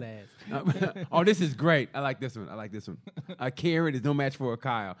 Old ass. Oh, this is great. I like this one. A Karen is no match for a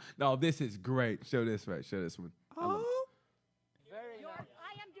Kyle. No, this is great. Show this one. Oh.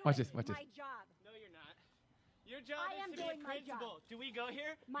 Watch this. My job. No, you're not. Your job I am is to doing be a my principal. job. Do we go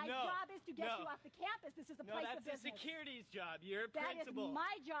here? My No. job is to get No. you off the campus. This is a place of that's the business. security's job. You're a That is principal.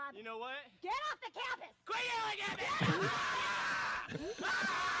 my job. You know what? Get off the campus. Quit yelling at me!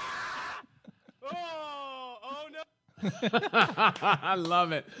 Oh no! I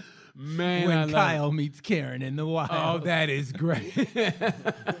love it. Man, when I love Kyle meets Karen in the wild. Oh, that is great.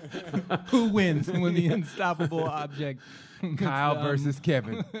 Who wins when the unstoppable object? Kyle versus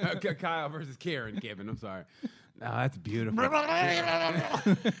Kevin. Kyle versus Karen. Kevin, I'm sorry. No, that's beautiful.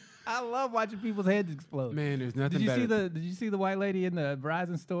 I love watching people's heads explode. Man, there's nothing better. Did you see the white lady in the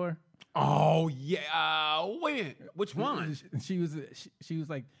Verizon store? Oh yeah. Wait a minute. Which one? She was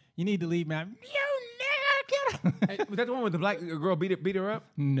like, you need to leave, man. You Hey, was that the one with the black girl beat her up?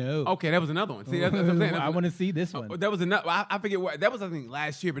 No. Okay, that was another one. See, that's what I'm saying. I want to see this one. That was another. I forget what that was. I think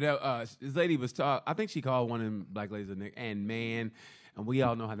last year, but this lady was talking. I think she called one of them black ladies a nigga. And man, and we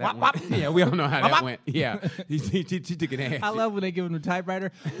all know how that went. Yeah, we all know how that went. Yeah, she took an ass. I love when they give him a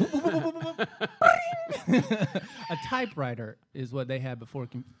typewriter. A typewriter is what they had before.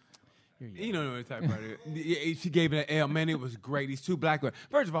 You don't know what typewriter. She gave it an L. Man, it was great. These 2 black women.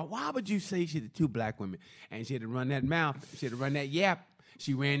 First of all, why would you say she had 2 black women? And she had to run that mouth. She had to run that yap.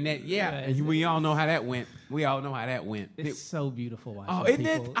 She ran that yap. And we all know how that went. It's so beautiful watching isn't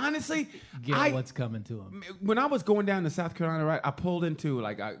it? Honestly, get what's coming to them. When I was going down to South Carolina, right, I pulled into,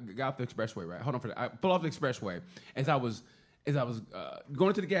 I got off the expressway, right? Hold on for that. I pulled off the expressway. As I was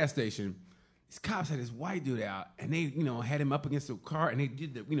going to the gas station, these cops had this white dude out, and they, had him up against the car, and they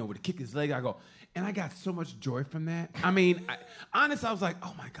did would kick his leg. I go, and I got so much joy from that. I mean, honestly, I was like,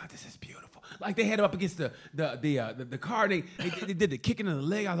 oh my God, this is beautiful. Like they had him up against the car, and they did the kicking of the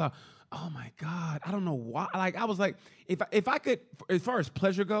leg. I thought, oh my God, I don't know why. Like I was like, if I could, as far as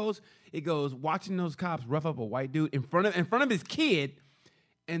pleasure goes, it goes watching those cops rough up a white dude in front of his kid.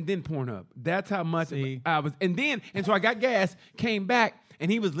 And then Pornhub. That's how much I was. And so I got gas, came back,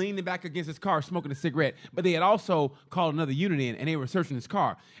 and he was leaning back against his car smoking a cigarette. But they had also called another unit in, and they were searching his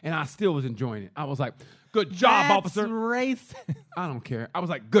car. And I still was enjoying it. I was like, good job, officer. Race. I don't care. I was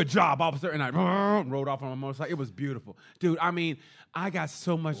like, good job, officer. And I rode off on my motorcycle. It was beautiful. Dude, I mean, I got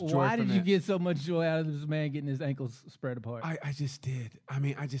so much joy Why from did you get so much joy out of this man getting his ankles spread apart? I just did. I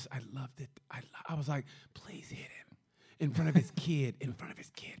mean, I loved it. I was like, please hit him. In front of his kid,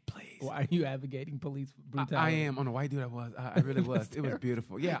 please. Why are you advocating police brutality? I am. On a white dude, I was. I really was. It was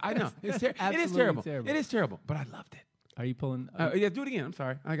beautiful. Yeah, I know. It is terrible. It is terrible, but I loved it. Are you pulling? Yeah, do it again. I'm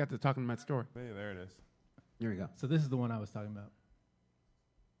sorry. I got to talking about the story. Hey, there it is. Here we go. So this is the one I was talking about.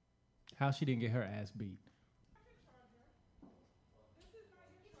 How she didn't get her ass beat.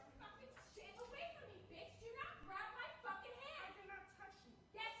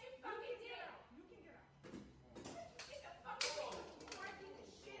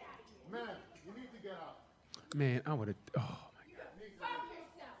 Man, I would have. Oh my God. Fuck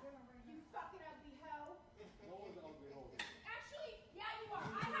yourself, you fucking ugly hoe. Actually, yeah, you are.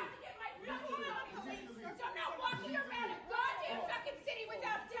 I have to get my real car on police, so I'm not walking around a goddamn fucking city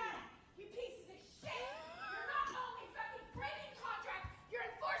without data. You pieces of shit. You're not only fucking breaking contracts, you're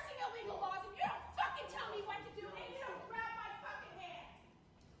enforcing illegal laws, and you don't fucking tell me what to do, and you don't grab my fucking hand.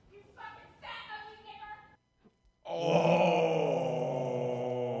 You fucking fat ugly nigger.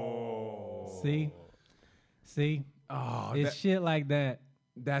 See? Oh, it's shit like that.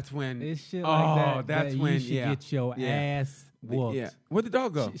 That's when. It's shit like that. That's that when. you should get your ass whooped. Yeah. Where'd the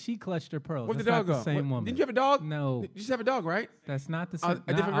dog go? She clutched her pearls. Where'd the That's dog not go? the same woman. Didn't you have a dog? No. You just have a dog, right? That's not the same.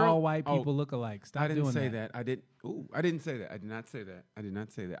 A different not girl? all white Oh. people look alike. Stop I didn't doing say that. that. I didn't say that. I did not say that. I did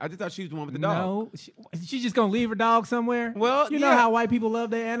not say that. I just thought she was the one with the dog. No, she's just gonna leave her dog somewhere. Well, you know yeah. how white people love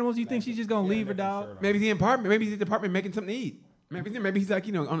their animals. You think she's just gonna leave her dog? Maybe the apartment. Maybe he's at the apartment making something to eat. Maybe he's like,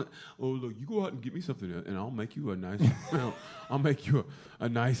 oh look, you go out and get me something, and I'll make you a nice. I'll make you a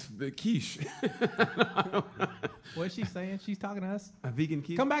nice quiche. What's she saying? She's talking to us. A vegan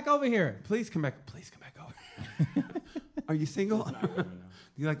quiche. Come back over here. Please come back. Please come back over. Are you single? Do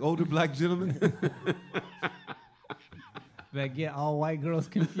you like older black gentlemen? That get all white girls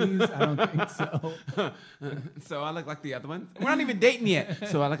confused? I don't think so. So I look like the other ones? We're not even dating yet.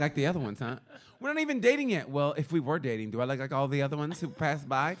 So I look like the other ones, huh? We're not even dating yet. Well, if we were dating, do I look like all the other ones who passed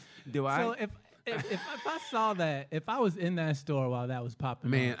by? Do I? So if I saw that, if I was in that store while that was popping,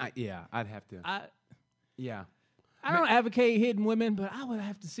 Man, up, I'd have to. I I don't advocate hitting women, but I would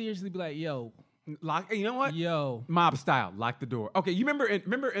have to seriously be like, yo, lock. You know what? Yo, mob style, lock the door. Okay, you remember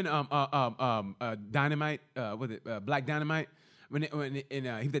in Dynamite? Was it Black Dynamite? When he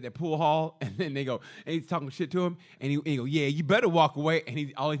was at that pool hall, and then they go, and he's talking shit to him, and he go, yeah, you better walk away.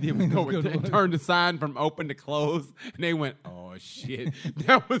 And all he did was go and turn the sign from open to close, and they went, oh shit,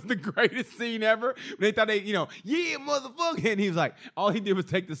 that was the greatest scene ever. They thought yeah, motherfucker, and he was like, all he did was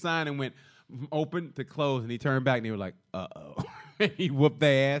take the sign and went from open to close, and he turned back, and they were like, uh-oh. He whooped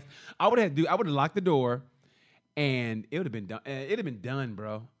their ass. I would have locked the door. And it would have been done. It'd have been done,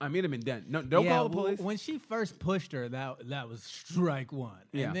 bro. I mean, it'd have been done. No, don't call the police. When she first pushed her, that was strike one.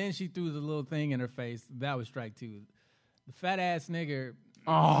 Yeah. And then she threw the little thing in her face. That was strike two. The fat ass nigger.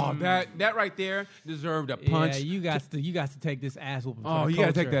 Oh, that right there deserved a punch. Yeah, you got to take this ass whooping. Oh, for the you got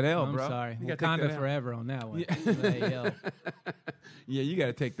to culture. take that L, I'm bro. sorry, You gotta take that Wakanda L. forever on that one. Yeah. Yeah, you got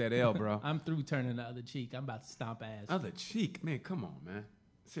to take that L, bro. I'm through turning the other cheek. I'm about to stomp ass. Other cheek, man. Come on, man.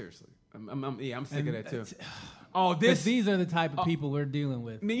 Seriously, I'm sick of that too. Oh, these are the type of people we're dealing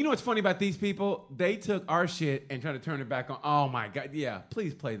with. I mean, you know what's funny about these people? They took our shit and tried to turn it back on. Oh my God, yeah.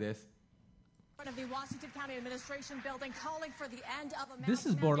 Please play this. Of the Washington County Administration Building, calling for the end of a This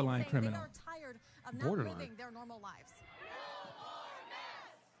is borderline mandate, criminal. They are tired of not Borderline. living their normal lives.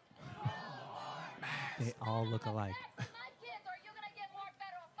 They all look alike.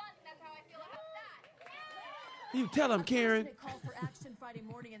 You tell him, Karen. They called for action Friday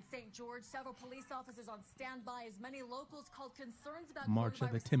morning in St. George. Several police officers on standby as many locals called concerns about March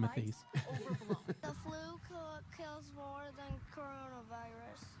of the coronavirus Timothys. spikes overblown. The flu kills more than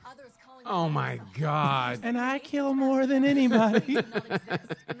coronavirus. Others calling Oh my God. And I kill more than anybody.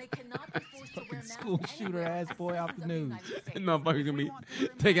 and they cannot be forced to wear masks School shooter ass boy off the news. That motherfucker's gonna be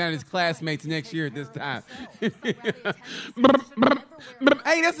taking out his classmates next year at this time. Hey,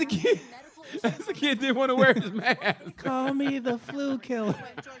 that's the kid. That's the kid didn't want to wear his mask. Call me the flu killer. When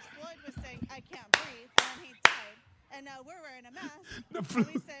George Floyd was saying, I can't breathe, and he died. And now we're wearing a mask. And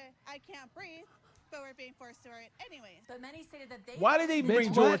we say, I can't breathe, but we're being forced to wear it anyways. But many stated that they Why did they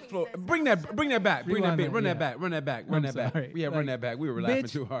bring George Floyd? Bring that back. Bring that back. Rewind Run that, that back. Run that back. Run that back. sorry. Yeah, run Like, that back. We were laughing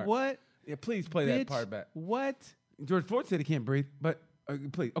bitch, too hard. What? Yeah, please play Bitch, that part back. What? George Floyd said he can't breathe, but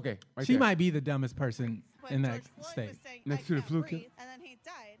please, okay. Right She there. might be the dumbest person When in George that Floyd state. was saying, Next I to the can't flu breathe, killer. and then he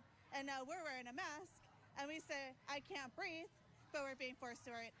died. And now we're wearing a mask, and we say, I can't breathe, but we're being forced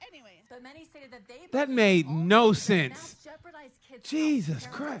to wear it anyways. But many stated that they That believe made all no masks sense. jeopardize kids' Jesus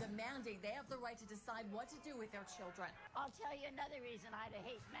health. Christ. Parents are demanding they have the right to decide what to do with their children. I'll tell you another reason I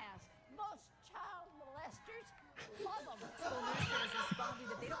hate masks. Most child molesters love them. School nurses responding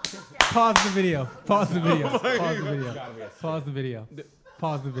that they don't understand. Pause the video. Pause the video. Oh my Pause the God. video. Pause the video.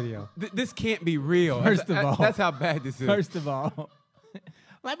 Pause the video. This can't be real. First of all. That's how bad this is. First of all,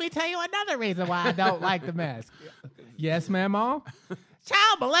 let me tell you another reason why I don't like the mask. Yes, ma'am, all.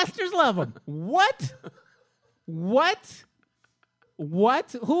 Child molesters love them. What? What?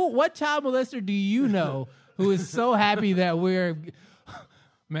 What? What child molester do you know who is so happy that we're,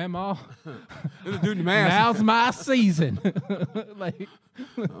 ma'am, all? This dude in the mask. Now's my season. Like,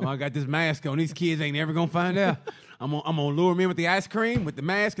 Oh, I got this mask on. These kids ain't never gonna find out. I'm gonna lure them in with the ice cream, with the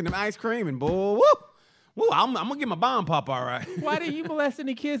mask and the ice cream, and boy, woo, Well, I'm gonna get my bomb pop, all right. Why didn't you molest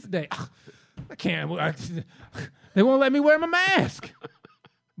any kids today? I can't. They won't let me wear my mask.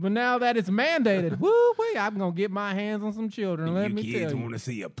 But now that it's mandated, woo-wee, I'm going to get my hands on some children. Let me tell you. You kids want to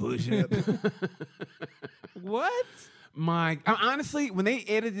see a push-up? What? Honestly, when they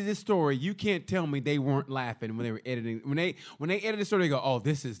edited this story, you can't tell me they weren't laughing when they were editing. When they edited the story, they go, "Oh,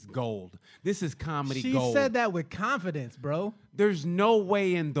 this is gold. This is comedy gold." She said that with confidence, bro. There's no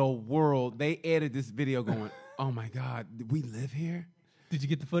way in the world they edited this video going, "Oh my God, did we live here?" Did you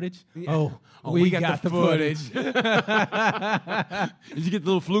get the footage? Yeah. Oh, we got the footage. Did you get the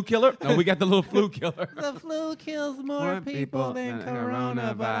little flu killer? No, we got the little flu killer. The flu kills more people than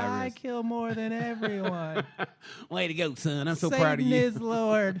Corona, but I kill more than everyone. Way to go, son. I'm so proud of you. Satan is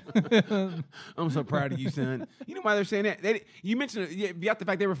Lord. I'm so proud of you, son. You know why they're saying that? You mentioned beyond the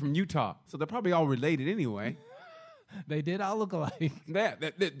fact they were from Utah, so they're probably all related anyway. They did all look alike.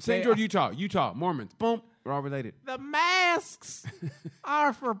 St. George, Utah, Mormons, boom, we're all related. The masks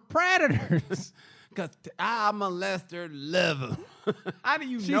are for predators. Because I molester lover. How do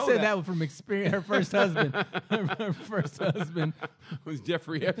you know that? She said that from experience. Her first husband. Her first husband was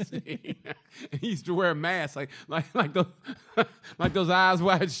Jeffrey Epstein. He used to wear a mask like those eyes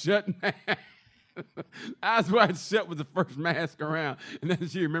wide shut masks. Eyes wide shut was the first mask around, and then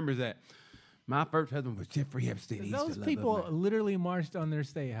she remembers that. My first husband was Jeffrey Epstein. Those people literally marched on their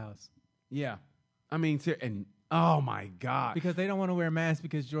state house. Yeah. I mean, and oh my God. Because they don't want to wear masks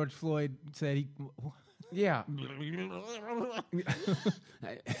because George Floyd said he. Yeah.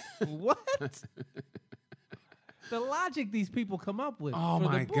 What? The logic these people come up with. Oh for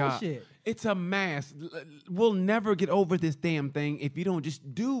my the God. bullshit. It's a mask. We'll never get over this damn thing if you don't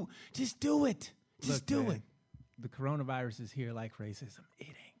just do it. Just do it. The coronavirus is here like racism. It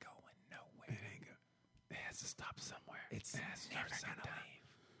ain't going nowhere. It has to stop somewhere. It's never gonna leave.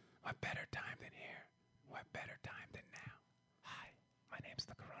 What better time than here? What better time than now? Hi, my name's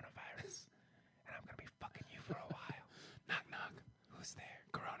the coronavirus, and I'm gonna be fucking you for a while. Knock, knock. Who's there?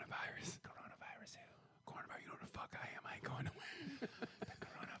 Coronavirus. Coronavirus who? Coronavirus, you know who the fuck I am. I ain't going nowhere. The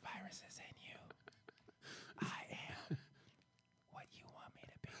coronavirus is in you. I am what you want me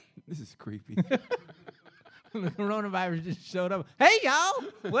to be. This is creepy. The coronavirus just showed up. Hey, y'all,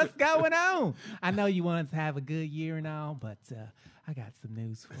 what's going on? I know you want to have a good year and all, but I got some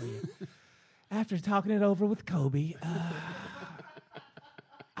news for you. After talking it over with Kobe,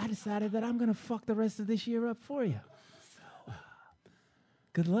 I decided that I'm going to fuck the rest of this year up for you. So,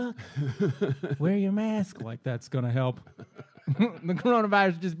 good luck. Wear your mask. Like that's going to help. The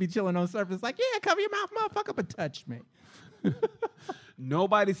coronavirus just be chilling on the surface like, yeah, cover your mouth, motherfucker, but touch me.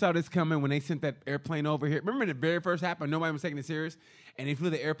 Nobody saw this coming when they sent that airplane over here. Remember the very first happened? Nobody was taking it serious. And they flew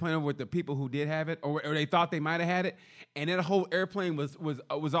the airplane over with the people who did have it, or they thought they might have had it. And that whole airplane was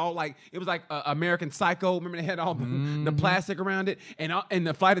all like, it was like American Psycho. Remember they had all the plastic around it, and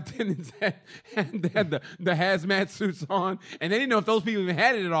the flight attendants had the hazmat suits on, and they didn't know if those people even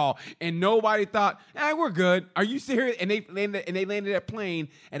had it at all. And nobody thought, we're good. Are you serious? And they landed that plane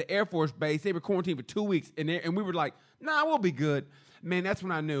at an Air Force base. They were quarantined for 2 weeks, and we were like, nah, we'll be good. Man, that's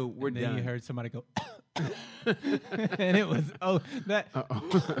when I knew we're done. Then you heard somebody go, and it was, Everybody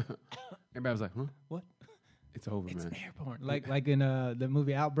was like, huh? What? It's over, It's man. airborne. Like in the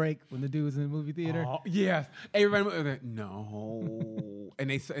movie Outbreak, when the dude was in the movie theater. Oh, yes. Everybody was like, no.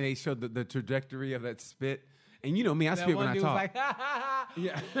 And they showed the trajectory of that spit. And you know me, I spit when I talk. Like, ha, ha, ha.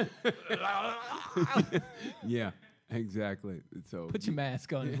 Yeah. Yeah. Exactly. So put your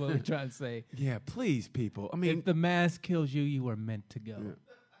mask on is what we're trying to say. Yeah, please, people. I mean, if the mask kills you, you were meant to go. Yeah.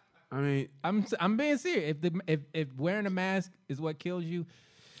 I mean, I'm being serious. If wearing a mask is what kills you,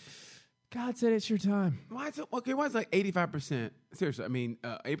 God said it's your time. Why is it like 85%? Seriously, I mean,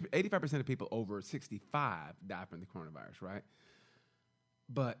 85% of people over 65 die from the coronavirus, right?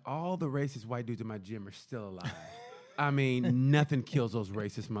 But all the racist white dudes in my gym are still alive. I mean, nothing kills those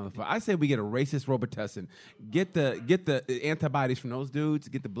racist motherfuckers. I say we get a racist Robitussin. Get the antibodies from those dudes.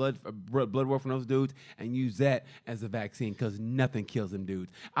 Get the blood work from those dudes, and use that as a vaccine because nothing kills them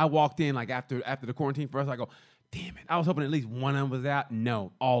dudes. I walked in like after the quarantine for us. I go, damn it! I was hoping at least one of them was out.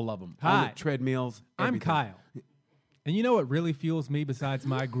 No, all of them. Hi, on the treadmills. Everything. I'm Kyle, and you know what really fuels me besides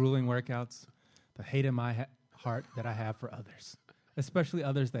my grueling workouts? The hate in my heart that I have for others, especially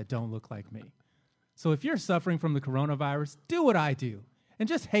others that don't look like me. So if you're suffering from the coronavirus, do what I do and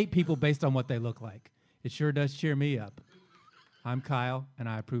just hate people based on what they look like. It sure does cheer me up. I'm Kyle, and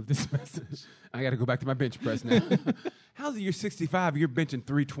I approve this message. I got to go back to my bench press now. How's it you're 65, you're benching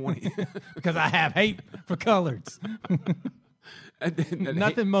 320? Because I have hate for coloreds.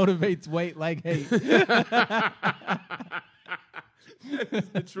 Nothing motivates weight like hate. That's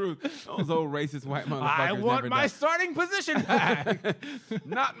the truth. Those old racist white motherfuckers. I want never my die. starting position back.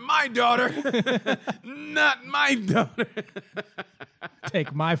 Not my daughter. Not my daughter.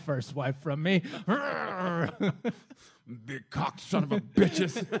 Take my first wife from me. Big cock son of a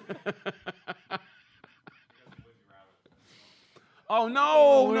bitches. Oh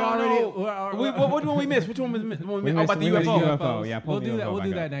no! What one we missed? Which one was missed? We About the missed UFO. UFO. Yeah, pull We'll the do UFO that. We'll back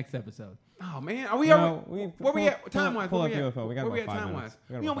do up. that next episode. Oh man, are we? No, Where we at time wise? pull up UFO. We got Where we about at 5 time minutes.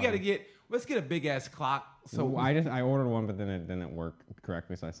 wise? We got to get. Let's get a big ass clock. So I ordered one, but then it didn't work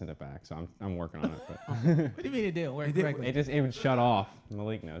correctly, so I sent it back. So I'm working on it. But What do you mean it didn't work correctly? it would shut off.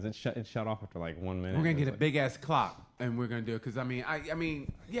 Malik knows it shut off after like 1 minute. we're gonna get a big ass clock, and we're gonna do it because I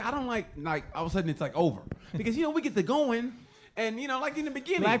mean, yeah, I don't like all of a sudden it's like over because we get the going. And, like in the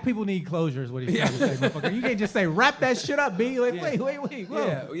beginning. Black people need closure is what he's trying to say, motherfucker. You can't just say, wrap that shit up, B. Like, wait.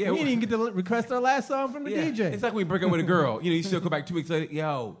 Whoa. Yeah. We didn't even get to request our last song from the DJ. It's like when you break up with a girl. You still come back 2 weeks later.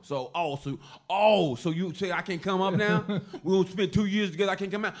 Yo, so you say I can't come up now? We'll spend 2 years together. I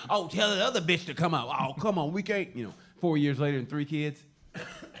can't come out. Oh, tell the other bitch to come out. Oh, come on. We can't. 4 years later and 3 kids.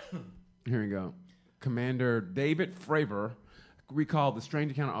 Here we go. Commander David Fravor recalled the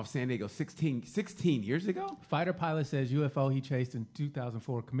strange encounter off San Diego 16 years ago. Fighter pilot says UFO he chased in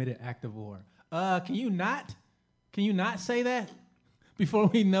 2004 committed act of war. Can you not say that before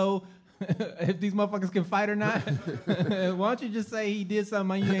we know if these motherfuckers can fight or not? Why don't you just say he did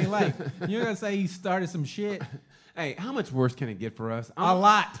something you ain't like? You're gonna say he started some shit. Hey, how much worse can it get for us? A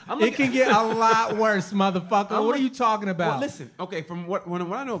lot. It can get a lot worse, motherfucker. What are you talking about? Well, listen, okay, from what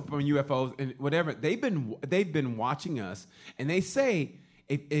I know from UFOs and whatever, they've been watching us, and they say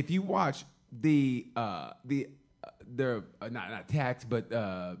if you watch their not attacks, but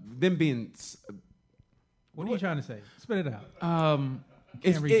them being. What are you trying to say? Spit it out.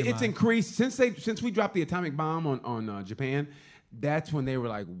 It's increased since we dropped the atomic bomb on Japan. That's when they were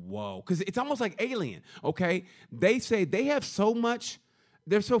like, whoa. Because it's almost like Alien, okay? They say they have so much,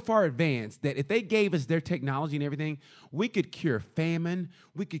 they're so far advanced that if they gave us their technology and everything, we could cure famine,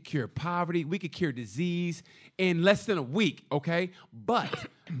 we could cure poverty, we could cure disease in less than a week, okay? But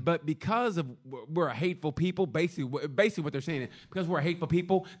because of we're a hateful people, basically what they're saying is because we're a hateful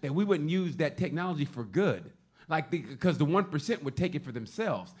people, that we wouldn't use that technology for good. Because the 1% would take it for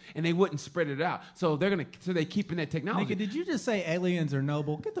themselves, and they wouldn't spread it out. So they keeping that technology. Nigga, did you just say aliens are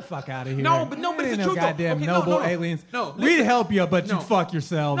noble? Get the fuck out of here. No, but it's ain't the no truth. goddamn Okay, noble aliens. No, we'd help you, but you'd fuck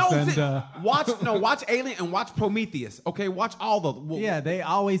yourselves. Watch Alien and watch Prometheus. Okay, watch all the. Yeah, they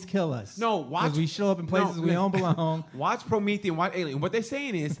always kill us. No, watch. Because we show up in places we don't belong. Watch Prometheus and watch Alien. What they're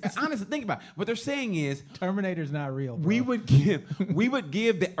saying is, honestly, think about it. What they're saying is, Terminator's not real. Bro. We would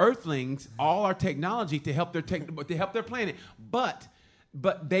give the Earthlings all our technology to help their planet, but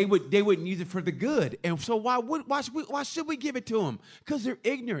they wouldn't use it for the good. And so why should we give it to them? Because they're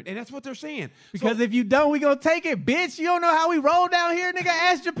ignorant, and that's what they're saying. Because if you don't, we gonna take it, bitch. You don't know how we roll down here, nigga.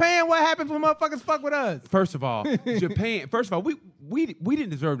 Ask Japan what happens when motherfuckers fuck with us. First of all, we didn't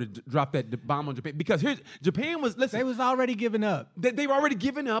deserve to drop that bomb on Japan because Japan was. Listen, they was already giving up. They were already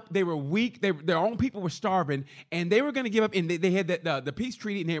giving up. They were weak. Their own people were starving, and they were going to give up. And they had the peace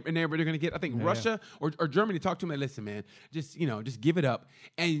treaty, and they were going to get. I think Russia or Germany talked to them. They listen, man, just give it up.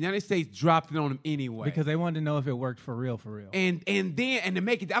 And the United States dropped it on them anyway because they wanted to know if it worked for real. And to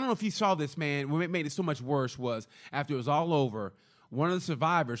make it, I don't know if you saw this, man. What made it so much worse was after it was all over, one of the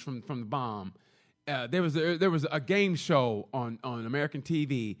survivors from the bomb. There was a game show on American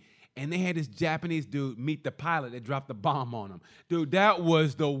TV, and they had this Japanese dude meet the pilot that dropped the bomb on him. Dude, that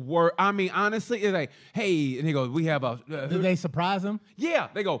was the worst. I mean, honestly, it's like, hey, and they go, we have a. Did they surprise him? Yeah,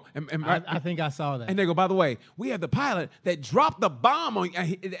 they go. I think I saw that. And they go, by the way, we have the pilot that dropped the bomb on.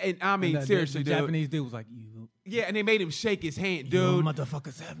 And I mean, seriously, the dude. Japanese dude was like, you. Yeah, and they made him shake his hand, dude. You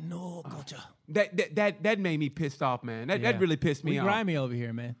motherfuckers have no culture. That made me pissed off, man. That really pissed me off. We grimy over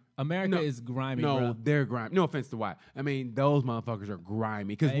here, man. America is grimy, bro. No, they're grimy. No offense to white. I mean, those motherfuckers are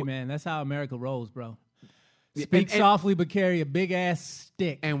grimy. Hey, man, that's how America rolls, bro. Speak softly, but carry a big-ass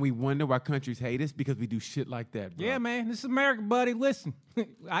stick. And we wonder why countries hate us because we do shit like that, bro. Yeah, man. This is America, buddy. Listen,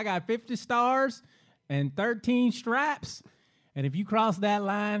 I got 50 stars and 13 straps. And if you cross that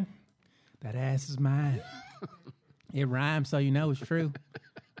line, that ass is mine. It rhymes, so you know it's true.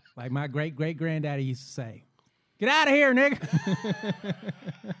 Like my great-great-granddaddy used to say. Get out of here, nigga.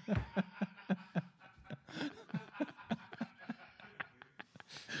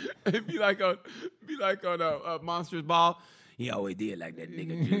 It'd be like on a Monsters Ball. He always did like that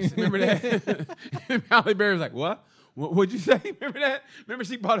nigga juice. Remember that? And Halle Berry was like, what? What'd you say? Remember that? Remember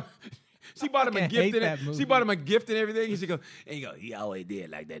she bought She bought him a fucking gift. hate that movie. She bought him a gift and everything. And she goes, and he goes, he always did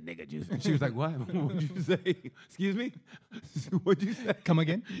like that nigga juice. And she was like, what? What'd you say? Excuse me? What'd you say? Come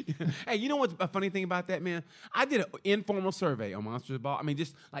again? Hey, you know what's a funny thing about that, man? I did an informal survey on Monsters Ball. I mean,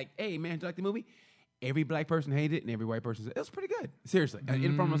 just like, hey, man, do you like the movie? Every black person hated it, and every white person said, it was pretty good. Seriously, an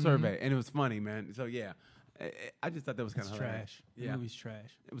informal survey. And it was funny, man. So, yeah. I just thought that was kind of hilarious. Trash. Yeah. The movie's trash.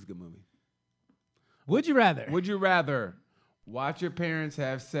 It was a good movie. Would you rather? Would you rather watch your parents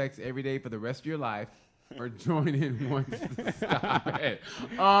have sex every day for the rest of your life or join in once to stop it?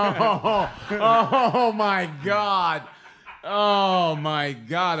 Oh my God. Oh my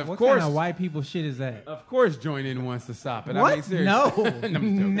God! Of What course, kind of white people shit is that? Of course, join in wants to stop it. What? I mean, seriously.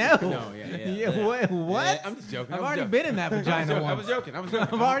 No. Yeah. What? Yeah, I'm just joking. I've already been in that vagina once. I was joking.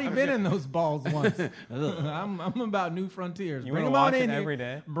 I've already been in those balls once. I'm about new frontiers. You Bring them wanna on watch in it here. every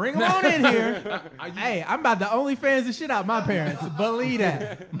day? Bring them on in here. Hey, I'm about to OnlyFans the shit out my parents. Believe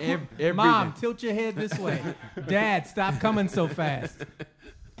that. Every Mom, day. tilt your head this way. Dad, stop coming so fast.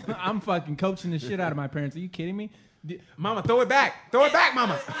 I'm fucking coaching the shit out of my parents. Are you kidding me? Mama, throw it back. Throw it back,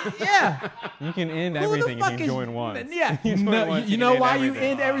 Mama. Yeah. You can end Who the everything fuck if you is- join once. Yeah. You join No, once, you can know end why you everything.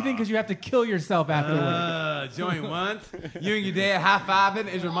 end everything? Because you have to kill yourself afterwards. Join once. You and your dad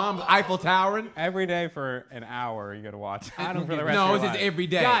high-fiving. Is your mom Eiffel Towering? Every day for an hour, you got to watch it. I don't for the get rest No, of it's your just life. every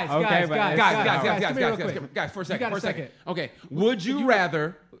day. Guys, Okay, guys, but guys, it's guys, an guys, hour. come here real quick. Guys, for a You second. got For a a second. second. Okay. Would you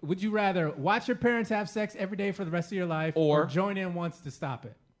rather Would you rather watch your parents have sex every day for the rest of your life Or- or join in once to stop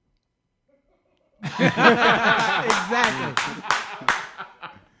it? Exactly.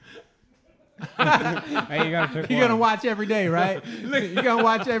 Hey, you gotta pick You're gonna one. watch every day, right? You're gonna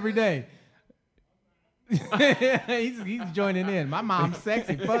watch every day. he's joining in. My mom's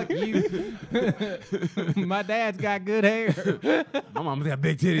sexy. Fuck you. My dad's got good hair. My mama's got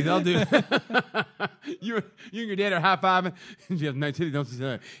big titties. I'll do you and your dad are high-fiving. She has nice titties, don't she?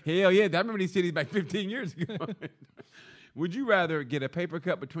 Son? Hell yeah. I remember these titties back 15 years ago. Would you rather get a paper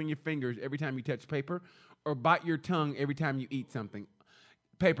cut between your fingers every time you touch paper or bite your tongue every time you eat something?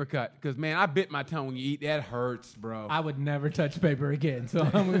 Paper cut. Because, man, I bit my tongue when you eat. That hurts, bro. I would never touch paper again. So I'm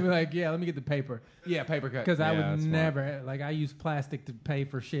gonna be like, yeah, let me get the paper. Yeah, paper cut. Because I Yeah, would that's smart. never, like, I use plastic to pay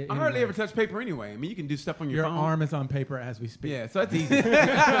for shit. I hardly anyway. ever touch paper anyway. I mean, you can do stuff on your phone. arm is on paper as we speak. Yeah, so that's easy.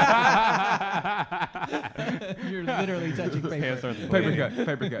 You're literally touching paper.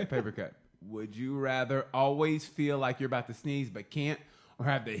 Paper cut. Would you rather always feel like you're about to sneeze but can't, or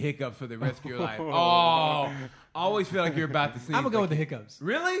have the hiccups for the rest of your life? Oh, always feel like you're about to sneeze. I'm gonna go but with the can't. hiccups.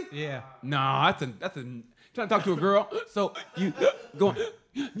 Really? Yeah. No, that's a trying to talk to a girl. So you go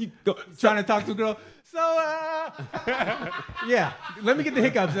Trying to talk to a girl. So, yeah, let me get the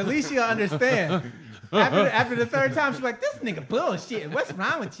hiccups. At least she'll understand. After the third time, she's like, this nigga bullshit. What's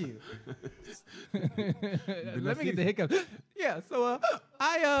wrong with you? Let me get the hiccups. Yeah, so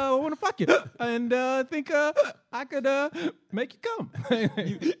I want to fuck you. And think I could make you come.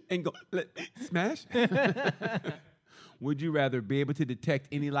 you and go smash. Would you rather be able to detect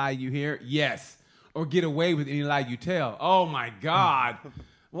any lie you hear? Yes. Or get away with any lie you tell? Oh my God.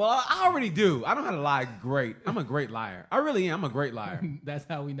 Well, I already do. I know how to lie great. I'm a great liar. I really am. I'm a great liar. That's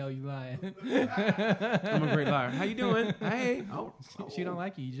how we know you lying. I'm a great liar. How you doing? Hey. Oh. She don't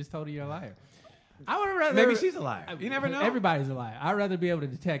like you. You just told her you're a liar. I would rather. Maybe she's a liar. You never know. Everybody's a liar. I'd rather be able to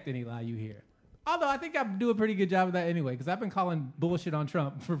detect any lie you hear. Although I think I do a pretty good job of that anyway, because I've been calling bullshit on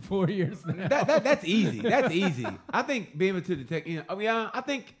Trump for 4 years now. That's easy. That's easy. I think being able to detect, being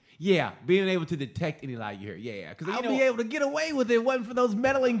able to detect any lie you hear. Yeah. Because I'll be able to get away with it. Wasn't for those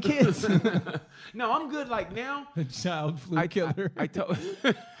meddling kids. No, I'm good. Like now, a child flu killer. I told.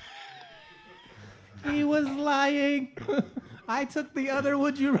 He was lying. I took the other.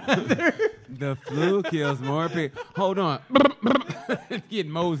 Would you rather? The flu kills more people. Hold on.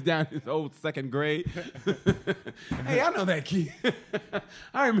 Getting mosed down his old second grade. Hey, I know that kid.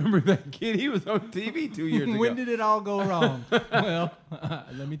 I remember that kid. He was on TV 2 years ago. When did it all go wrong? Well,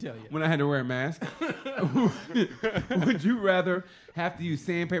 let me tell you. When I had to wear a mask. Would you rather have to use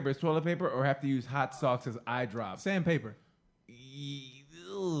sandpaper as toilet paper or have to use hot socks as eye drops? Sandpaper.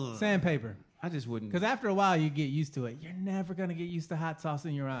 Sandpaper. I just wouldn't. Because after a while, you get used to it. You're never going to get used to hot sauce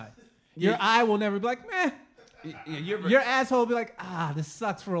in your eye. Your eye will never be like, meh. Your asshole will be like, this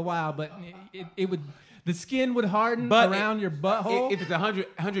sucks for a while, but it would, the skin would harden around your butthole. If it's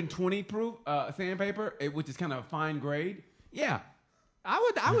 120 proof sandpaper, which is kind of a fine grade, yeah.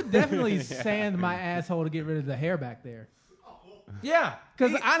 I would definitely sand my asshole to get rid of the hair back there. Yeah.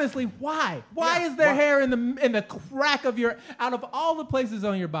 Because honestly, why? Why is there hair in the crack of your, out of all the places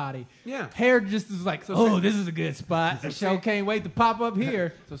on your body? Yeah. Hair just is like, this is a good spot. The show can't wait to pop up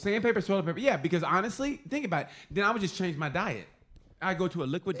here. So sandpaper, toilet paper. Yeah, because honestly, think about it. Then I would just change my diet. I go to a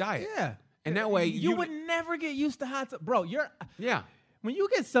liquid diet. Yeah. And that way you would never get used to hot sauce. Bro, yeah. When you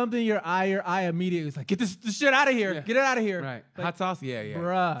get something in your eye immediately is like, get this shit out of here. Yeah. Get it out of here. Right. Like, hot sauce? Yeah.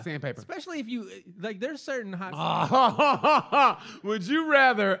 Bruh. Sandpaper. Especially if you, like, there's certain hot sauce. Would you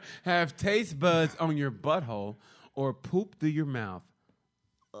rather have taste buds on your butthole or poop through your mouth?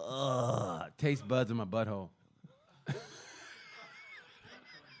 Taste buds in my butthole.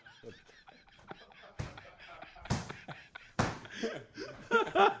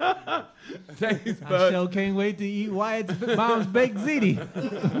 Taste buds. I sure can't wait to eat Wyatt's mom's baked ziti.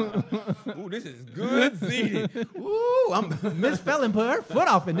 Ooh, this is good ziti. Ooh, Miss Fallon put her foot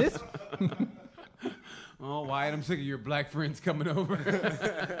off in this. Oh, Wyatt, I'm sick of your black friends coming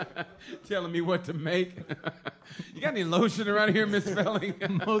over, telling me what to make. You got any lotion around here, Miss Felling?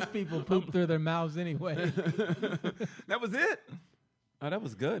 Most people poop through their mouths anyway. That was it? Oh, that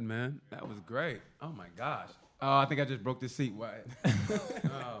was good, man. That was great. Oh, my gosh. Oh, I think I just broke this seat, Wyatt.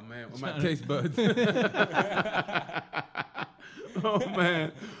 Oh, man, with my taste buds. Oh,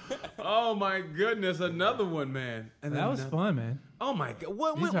 man. Oh, my goodness. Another one, man. And that was fun, man. Oh, my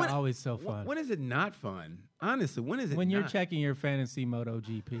God. These are always so fun. When is it not fun? Honestly, when is it When you're not? checking your fantasy Moto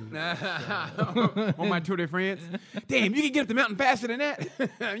GP. On my Tour de France. Damn, you can get up the mountain faster than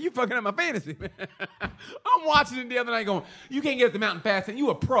that. You fucking up my fantasy, man. I'm watching it the other night going, you can't get up the mountain faster. You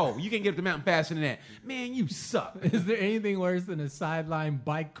a pro. You can't get up the mountain faster than that. Man, you suck. Is there anything worse than a sideline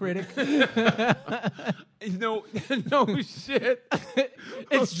bike critic? No shit.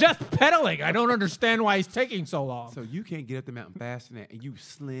 It's just pedaling. I don't understand why he's taking so long. So you can't get up the mountain faster than that, and you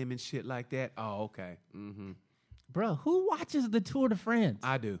slim and shit like that? Oh, okay. Mm-hmm. Bro, who watches the Tour de France?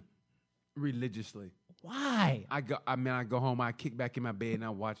 I do. Religiously. Why? I go home, I kick back in my bed, and I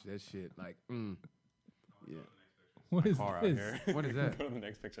watch that shit. Like, yeah. What is car this? out here. What is that? Go to the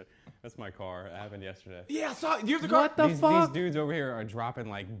next picture. That's my car. It happened yesterday. Yeah, I saw it. Do you have the car? What the These fuck? dudes over here are dropping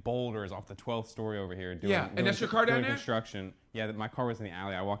like boulders off the 12th story over here. And that's your car down doing there? construction. Yeah, my car was in the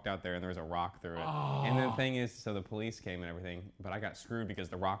alley. I walked out there and there was a rock through it. Oh. And the thing is, so the police came and everything, but I got screwed because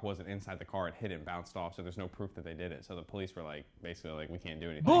the rock wasn't inside the car. It hit it and bounced off, so there's no proof that they did it. So the police were like, basically like, we can't do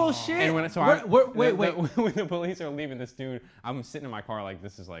anything. Bullshit. And when Wait. when the police are leaving this dude, I'm sitting in my car like,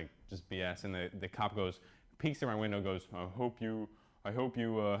 this is like just BS. And the cop peeks through my window, goes, I hope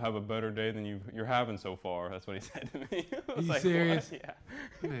you have a better day than you're having so far. That's what he said to me. I was you like, serious? what?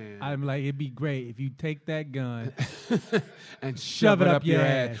 Yeah. Man. I'm like, it'd be great if you take that gun and shove it up your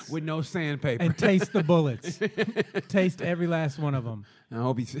ass with no sandpaper and taste the bullets. Taste every last one of them. I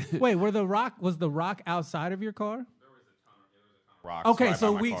hope he's Wait, was the rock outside of your car? Rocks Okay, right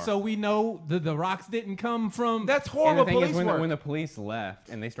so by my car. we know the rocks didn't come from. That's And horrible the thing police is, work. when the police left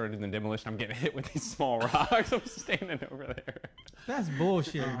and they started doing the demolition, I'm getting hit with these small rocks. I'm standing over there. That's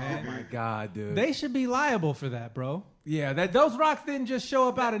bullshit, Oh man. my God, dude. They should be liable for that, bro. Yeah, Those rocks didn't just show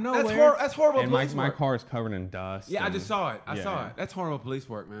up out of nowhere. That's horrible And police my work. car is covered in dust. Yeah, I and- just saw it. I Yeah, saw yeah. it. That's horrible police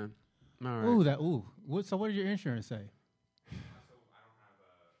work, man. All right. So what did your insurance say?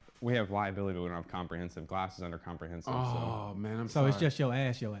 We have liability, but we don't have comprehensive. Glass is under comprehensive. Oh, So man, I'm So sorry. it's just your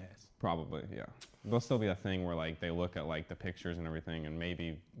ass. probably, yeah. There'll still be a thing where like they look at like the pictures and everything, and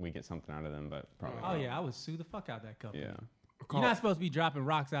maybe we get something out of them, but probably. Oh yeah, I would sue the fuck out that company. Yeah. You're not supposed to be dropping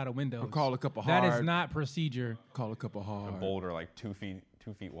rocks out of windows. Or call a couple That hard. is not procedure. Call a couple hard. A boulder like 2 feet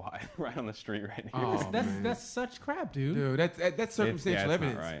wide, right on the street right here. Oh, man. That's such crap, dude. Dude, that's circumstantial it's not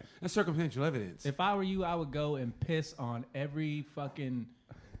evidence. right. That's circumstantial evidence. If I were you, I would go and piss on every fucking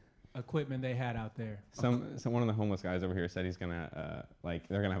equipment they had out there. So one of the homeless guys over here said he's gonna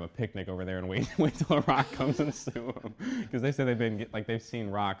they're gonna have a picnic over there and wait till a rock comes and sue them because they said they've seen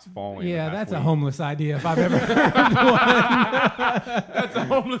rocks falling. Yeah, the past that's a week. homeless idea if I've ever heard one. That's a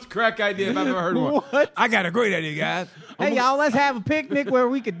homeless crack idea if I've ever heard one. What? I got a great idea, guys. Hey, y'all, let's have a picnic where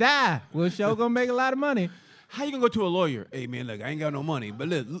we could die. We're sure gonna make a lot of money. How you gonna go to a lawyer? Hey man, look, I ain't got no money, but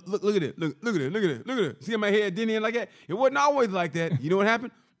look at it, look at it. See how my head didn't end like that? It wasn't always like that. You know what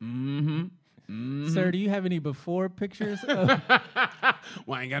happened? Sir, do you have any before pictures? Of...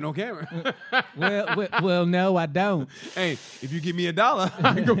 Well, I ain't got no camera. well, no, I don't. Hey, if you give me $1,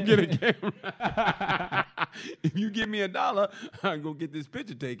 I can go get a camera. If you give me $1, I can go get this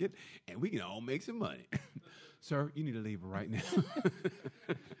picture taken, and we can all make some money. Sir, you need to leave right now.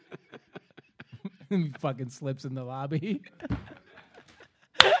 He fucking slips in the lobby.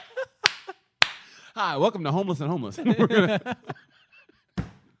 Hi, welcome to Homeless and Homeless. We're gonna...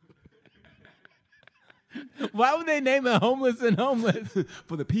 Why would they name it Homeless and Homeless?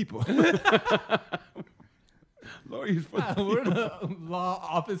 For the people. Lawyers for the We're people. the law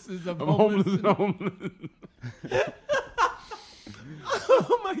offices of I'm homeless homeless. and homeless.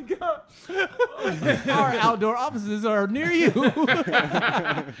 Oh my God. Our outdoor offices are near you.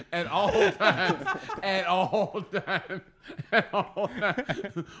 At all times. At all times. At all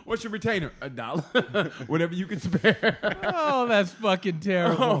times. What's your retainer? $1. Whatever you can spare. Oh, that's fucking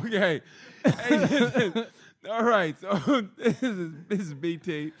terrible. Okay. Hey, listen. All right. So this is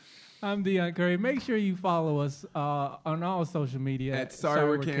BT. I'm Deion Curry. Make sure you follow us on all social media At Sorry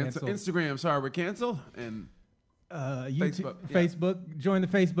We're Canceled. Instagram, Sorry We're Canceled. And YouTube, Facebook. Facebook. Join the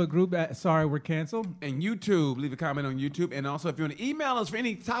Facebook group at Sorry We're Canceled. And YouTube. Leave a comment on YouTube. And also, if you want to email us for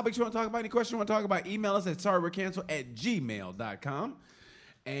any topics you want to talk about, any questions you want to talk about, email us at sorrywe'recanceled@gmail.com.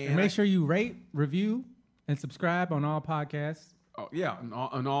 And make sure you rate, review, and subscribe on all podcasts. Oh, yeah,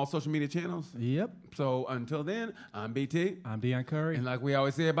 on all social media channels. Yep. So until then, I'm BT. I'm Deion Curry. And like we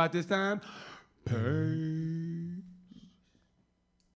always say about this time, peace.